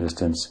some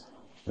distance,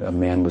 a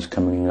man was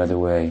coming the other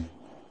way.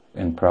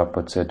 And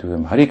Prabhupada said to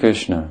him, Hare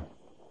Krishna.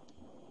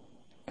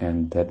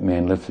 And that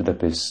man lifted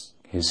up his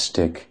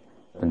stick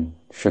and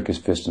shook his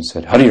fist and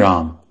said, Hare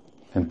Ram.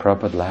 And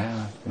Prabhupada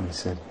laughed and he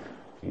said,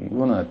 you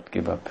will not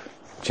give up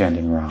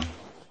chanting Ram,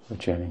 or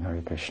chanting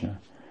Hare Krishna.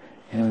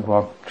 And we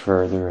walked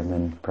further, and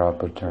then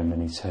Prabhupada turned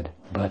and he said,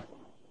 but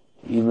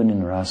even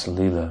in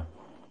Rasa-lila,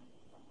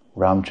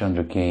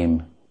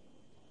 Ramchandra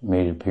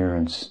made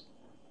appearance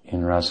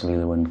in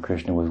Rasa-lila when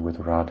Krishna was with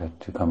Radha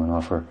to come and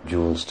offer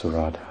jewels to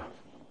Radha.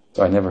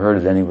 So I never heard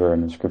it anywhere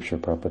in the scripture.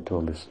 Prabhupada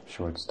told this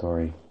short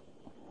story.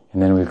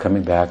 And then we were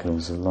coming back, and it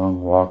was a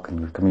long walk, and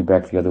we were coming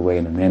back the other way,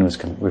 and the man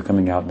was we were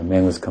coming out, and the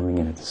man was coming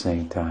in at the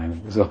same time.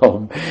 It was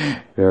all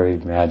very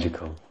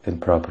magical. Then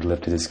Prabhupada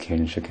lifted his cane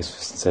and shook his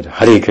fist and said,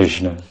 Hare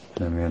Krishna.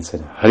 And the man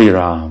said, Hare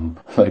Ram,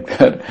 like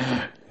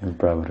that. And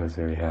Prabhupada was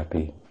very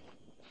happy.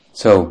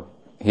 So,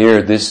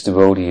 here this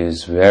devotee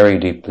is very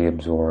deeply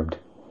absorbed,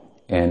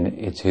 and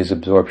his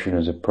absorption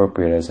is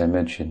appropriate, as I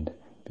mentioned,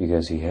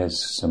 because he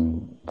has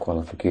some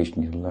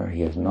qualification,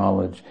 he has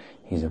knowledge,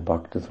 he's a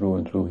bhakta through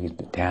and through, he's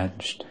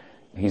detached,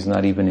 he's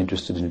not even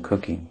interested in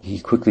cooking. He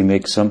quickly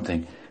makes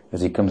something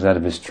as he comes out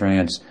of his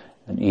trance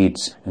and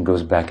eats and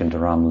goes back into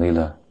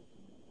Ram-lila.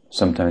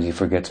 Sometimes he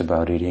forgets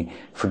about eating.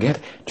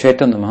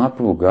 Chaitanya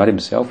Mahaprabhu, God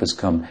himself has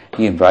come,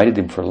 he invited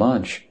him for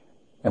lunch.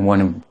 And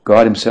when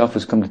God himself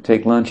has come to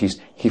take lunch,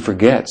 he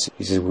forgets.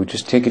 He says, well,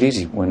 just take it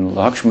easy. When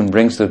Lakshman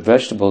brings the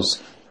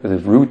vegetables, the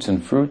roots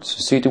and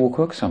fruits, Sita will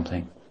cook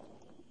something.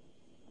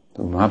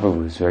 So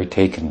Mahaprabhu was very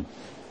taken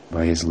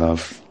by his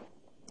love.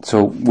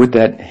 So with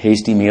that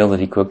hasty meal that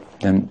he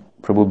cooked, then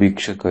Prabhu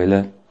Bhiksha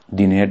Kaila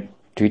Diner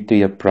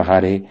Tritya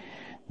Prahare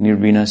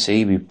Nirvina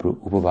Sevi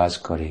Upavas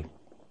Kare.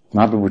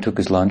 Mahaprabhu took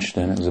his lunch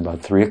then. It was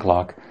about 3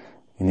 o'clock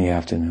in the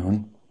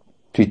afternoon.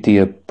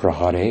 Tritya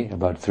Prahare,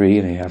 about 3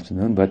 in the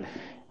afternoon. But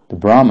the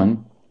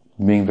Brahman,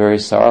 being very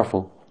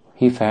sorrowful,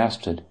 he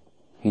fasted.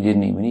 He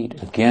didn't even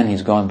eat. Again,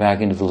 he's gone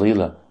back into the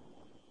Leela.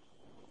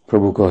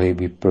 Prabhu Kohe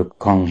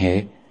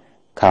Viprakanghe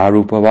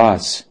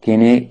Karupavas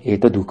Kene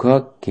Eta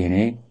Dukha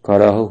Kene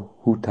Karahu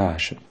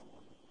Hutasha.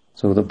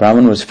 So the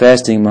Brahman was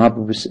fasting.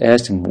 Mahaprabhu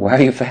asked him, why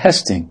are you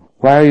fasting?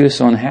 Why are you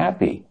so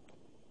unhappy?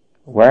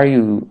 Why are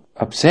you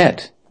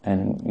upset?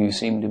 And you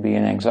seem to be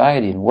in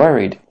anxiety and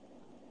worried.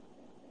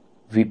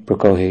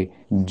 Viprakohe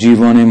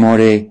Jivane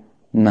More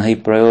Nahi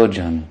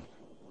Prayojan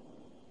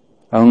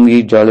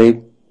Angi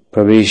Jale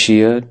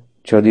Praveshya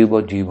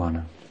Chadiva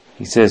Jivana.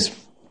 He says,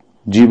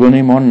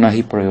 Jivane More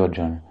Nahi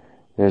Prayojan.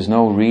 There's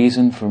no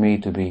reason for me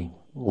to be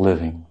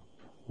living.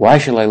 Why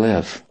shall I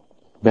live?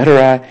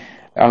 Better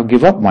I'll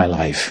give up my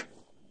life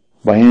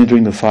by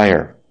entering the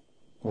fire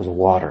or the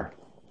water.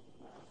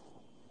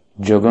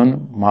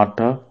 Jagan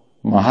Mata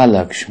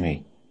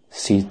Mahalakshmi,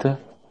 Sita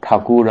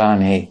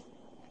Thakurane,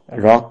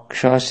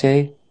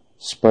 Rakshase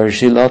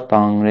Sparshila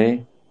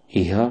Tangre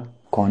Iha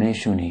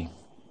Koneshuni.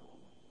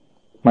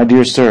 My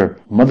dear sir,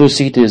 Mother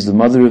Sita is the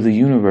mother of the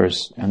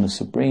universe and the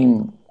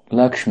Supreme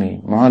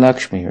Lakshmi,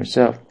 Mahalakshmi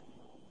herself.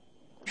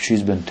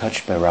 She's been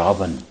touched by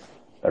Ravan,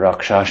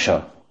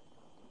 Rakshasa.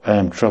 I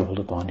am troubled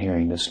upon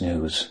hearing this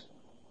news.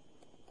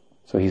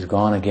 So he's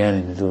gone again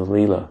into the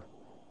Leela.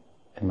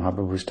 And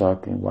Mahaprabhu's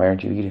talking, why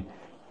aren't you eating?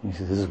 And he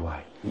says, this is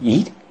why.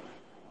 Eat?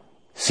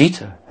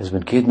 Sita has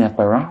been kidnapped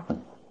by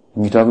Ravan.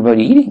 And you talk about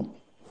eating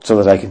so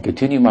that I can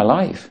continue my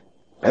life.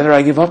 Better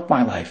I give up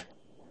my life.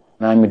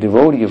 And I'm a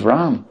devotee of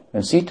Ram.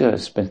 And Sita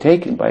has been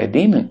taken by a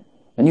demon.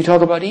 And you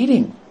talk about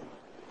eating.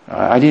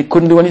 I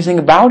couldn't do anything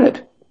about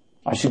it.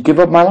 I should give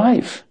up my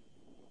life.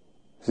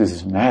 This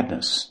is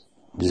madness.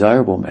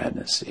 Desirable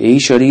madness. Ei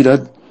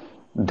sharira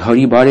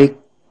dharibare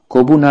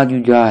kobu na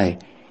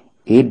jujai.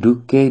 E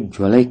dukke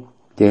jwale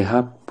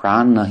deha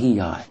pran nahi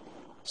jai.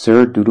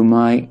 Sir, due to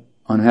my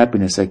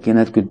unhappiness, I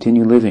cannot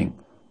continue living.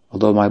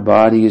 Although my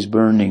body is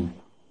burning,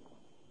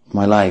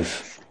 my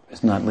life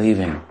is not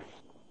leaving.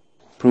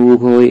 Prabhu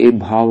koi e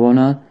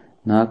bhavana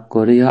na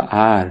koriya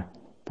ar.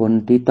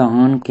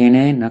 Pontitahan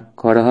kene na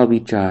karaha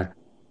vichar.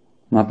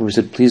 Mahaprabhu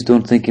said, please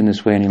don't think in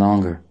this way any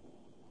longer.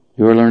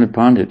 You're a learned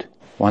pandit.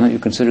 Why don't you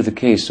consider the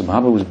case? So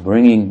Mahaprabhu was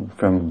bringing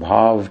from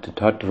bhav to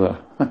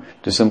tattva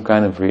to some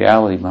kind of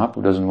reality.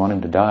 Mahaprabhu doesn't want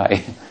him to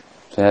die.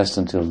 Fast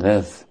until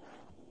death.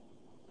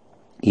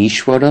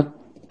 Ishvara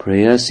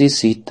prayasi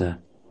sita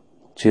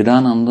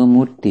chidananda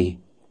murti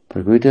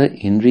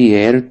prakrita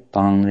indriyer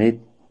tangre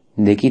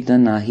dekita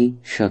nahi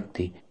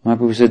shakti.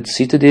 Mahaprabhu said,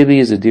 Sita Devi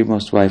is the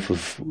dearmost wife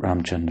of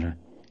Ramchandra.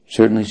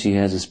 Certainly she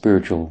has a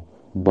spiritual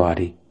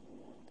body.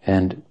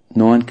 And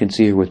no one can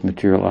see her with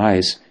material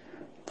eyes,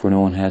 for no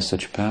one has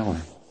such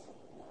power.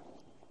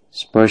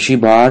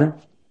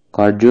 Sparshibar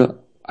karja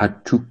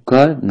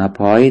achukka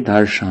napai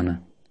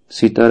darshana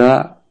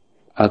sitara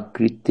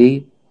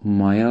akriti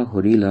maya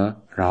horila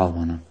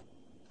ravana.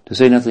 To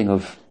say nothing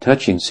of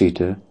touching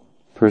Sita,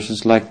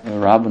 persons like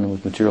Ravana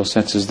with material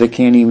senses, they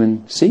can't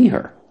even see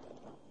her.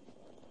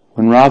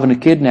 When Ravana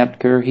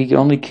kidnapped her, he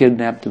only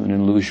kidnapped him in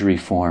an illusory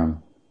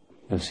form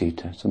of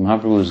Sita. So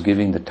Mahaprabhu was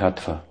giving the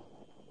tattva.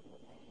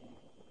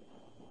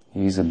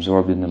 He's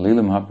absorbed in the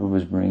Leela. Mahaprabhu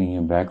is bringing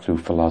him back through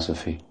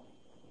philosophy.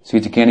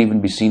 Sita can't even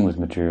be seen with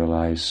material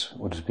eyes,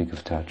 what to speak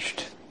of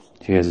touched.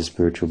 She has a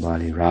spiritual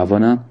body.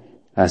 Ravana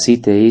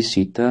asitei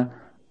Sita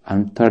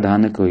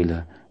antardhana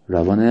koila.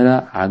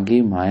 Ravanera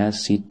agi maya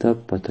Sita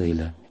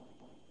pataila.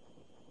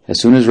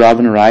 As soon as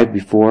Ravana arrived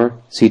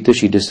before Sita,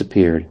 she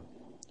disappeared.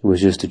 It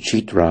was just to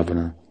cheat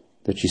Ravana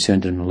that she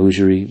sent an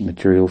illusory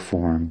material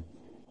form.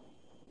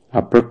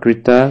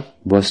 Aprakrita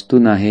vastu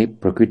nahe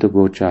prakrita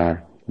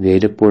gochar.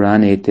 Veda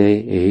Puranete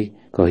e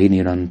kahi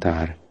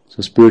nirantar.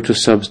 So spiritual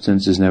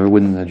substance is never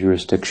within the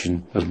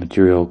jurisdiction of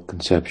material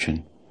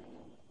conception.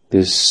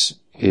 This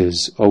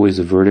is always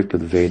the verdict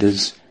of the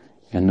Vedas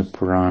and the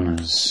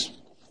Puranas.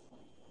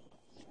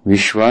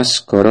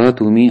 Vishwas kara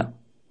tumi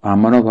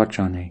amara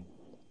vachane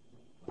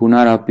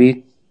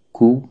punarapi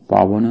ku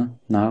pavana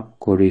na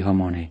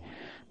korihamane.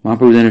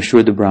 Mahaprabhu then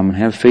assured the Brahman,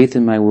 have faith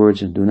in my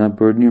words and do not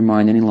burden your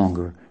mind any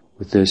longer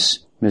with this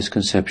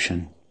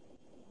misconception.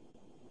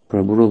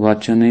 Prabhura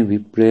vachane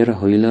viprera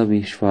hoila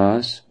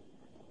vishwas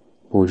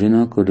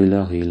bhojana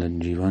korila hoila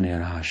jivan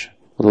erhasha.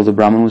 Although the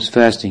Brahman was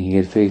fasting, he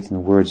had faith in the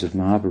words of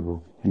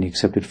Mahaprabhu and he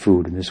accepted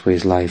food. In this way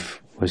his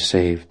life was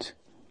saved.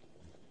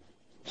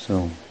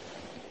 So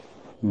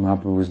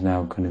Mahaprabhu is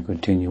now going to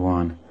continue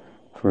on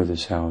further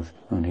south,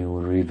 and he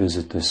will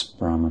revisit this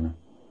Brahmana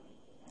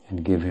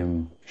and give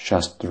him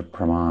Shastra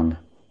Praman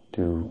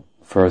to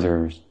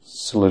further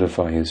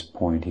solidify his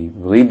point. He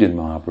believed in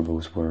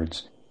Mahaprabhu's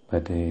words,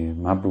 but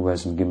Mahaprabhu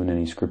hasn't given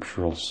any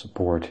scriptural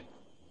support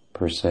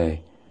per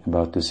se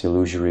about this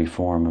illusory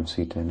form of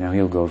Sita. Now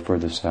he'll go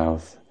further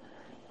south.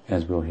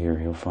 As we'll hear,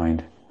 he'll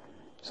find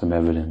some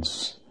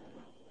evidence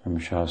from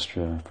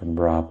Shastra, from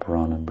Brahma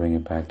Purana, and bring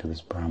it back to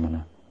this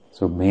Brahmana.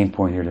 So the main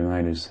point here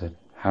tonight is that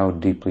how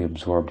deeply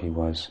absorbed he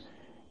was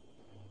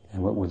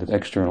and what were the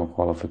external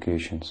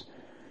qualifications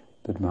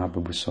that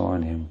Mahaprabhu saw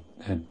in him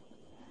that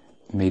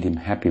made him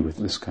happy with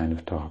this kind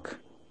of talk.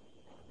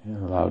 It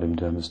allowed him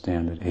to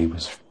understand that he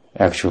was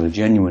actually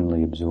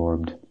genuinely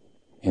absorbed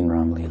in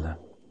Ram-lila.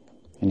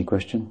 Any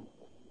question?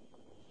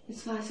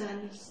 As far as I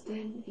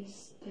understand,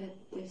 is that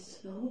the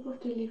slope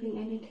of the living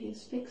entity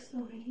is fixed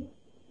already?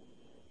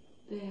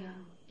 Their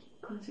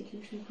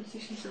constitutional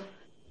position,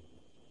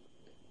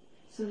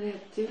 so there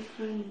are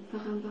different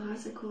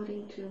paramparas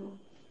according to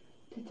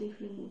the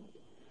different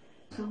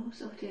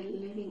souls of the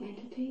living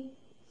entity?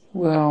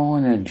 Well,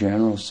 in a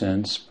general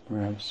sense,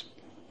 perhaps.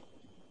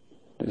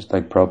 Just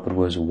like Prabhupada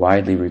was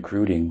widely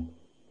recruiting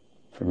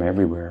from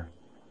everywhere.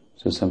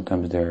 So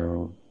sometimes there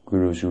are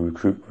gurus who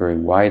recruit very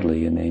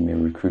widely, and they may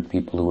recruit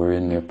people who are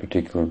in their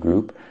particular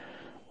group,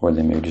 or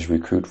they may just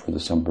recruit for the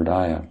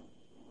sampradaya.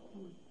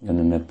 And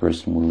then that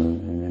person will,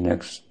 in the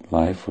next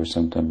life, or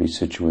sometime be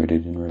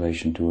situated in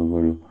relation to a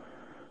guru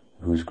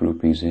whose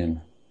group he's in.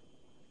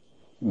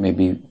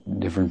 maybe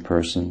different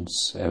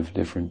persons have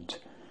different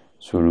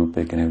swarup,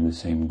 they can have the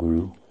same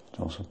guru. It's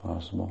also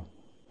possible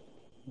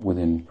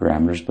within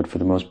parameters, but for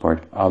the most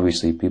part,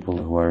 obviously people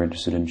who are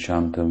interested in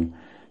Shantam,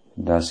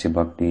 Dasya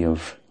Bhakti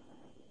of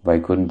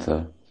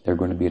Vaikuntha, they're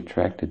going to be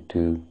attracted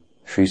to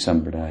Sri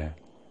Sampradaya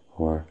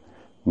or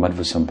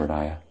Madhva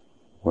Sampradaya,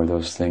 where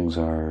those things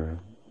are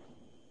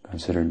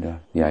considered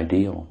the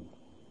ideal.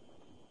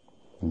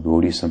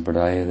 Gaudiya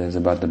Sampradaya is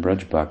about the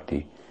Braj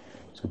Bhakti.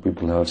 So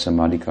people who have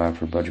samadhikar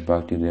for Braj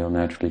Bhakti, they'll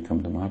naturally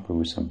come to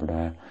Mahaprabhu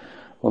Sampradaya.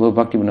 Although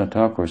Bhaktivinoda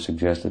Thakur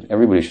suggests that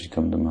everybody should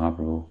come to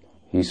Mahaprabhu.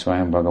 He's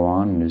Swayam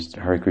Bhagavan, and his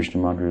Hare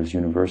Krishna mantra is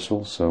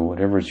universal, so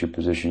whatever is your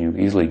position, you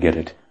easily get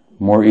it.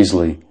 More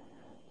easily,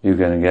 you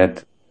can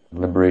get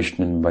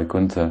liberation in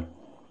Vaikuntha,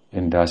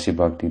 in Dasya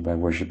Bhakti, by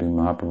worshipping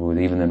Mahaprabhu,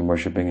 even in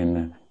worshipping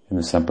in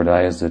the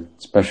Sampradayas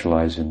that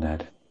specialize in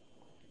that.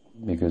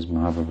 Because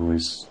Mahaprabhu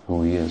is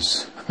who he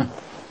is.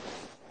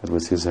 That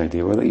was his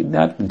idea. Well,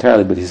 not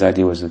entirely, but his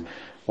idea was that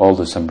all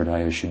the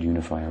Sampradayas should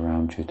unify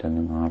around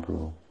Chaitanya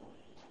Mahaprabhu.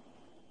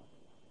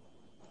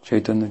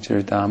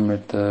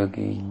 Caitanya-caritamrta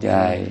ki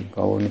jai,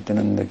 Gaur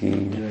Nityananda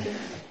ki jai,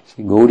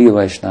 Shri Gaudiya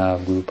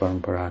Vaishnava Guru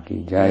Parampara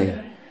ki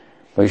jai,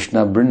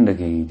 Vaishnava Vrinda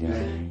ki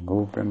jai,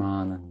 Gaur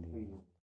Paramananda.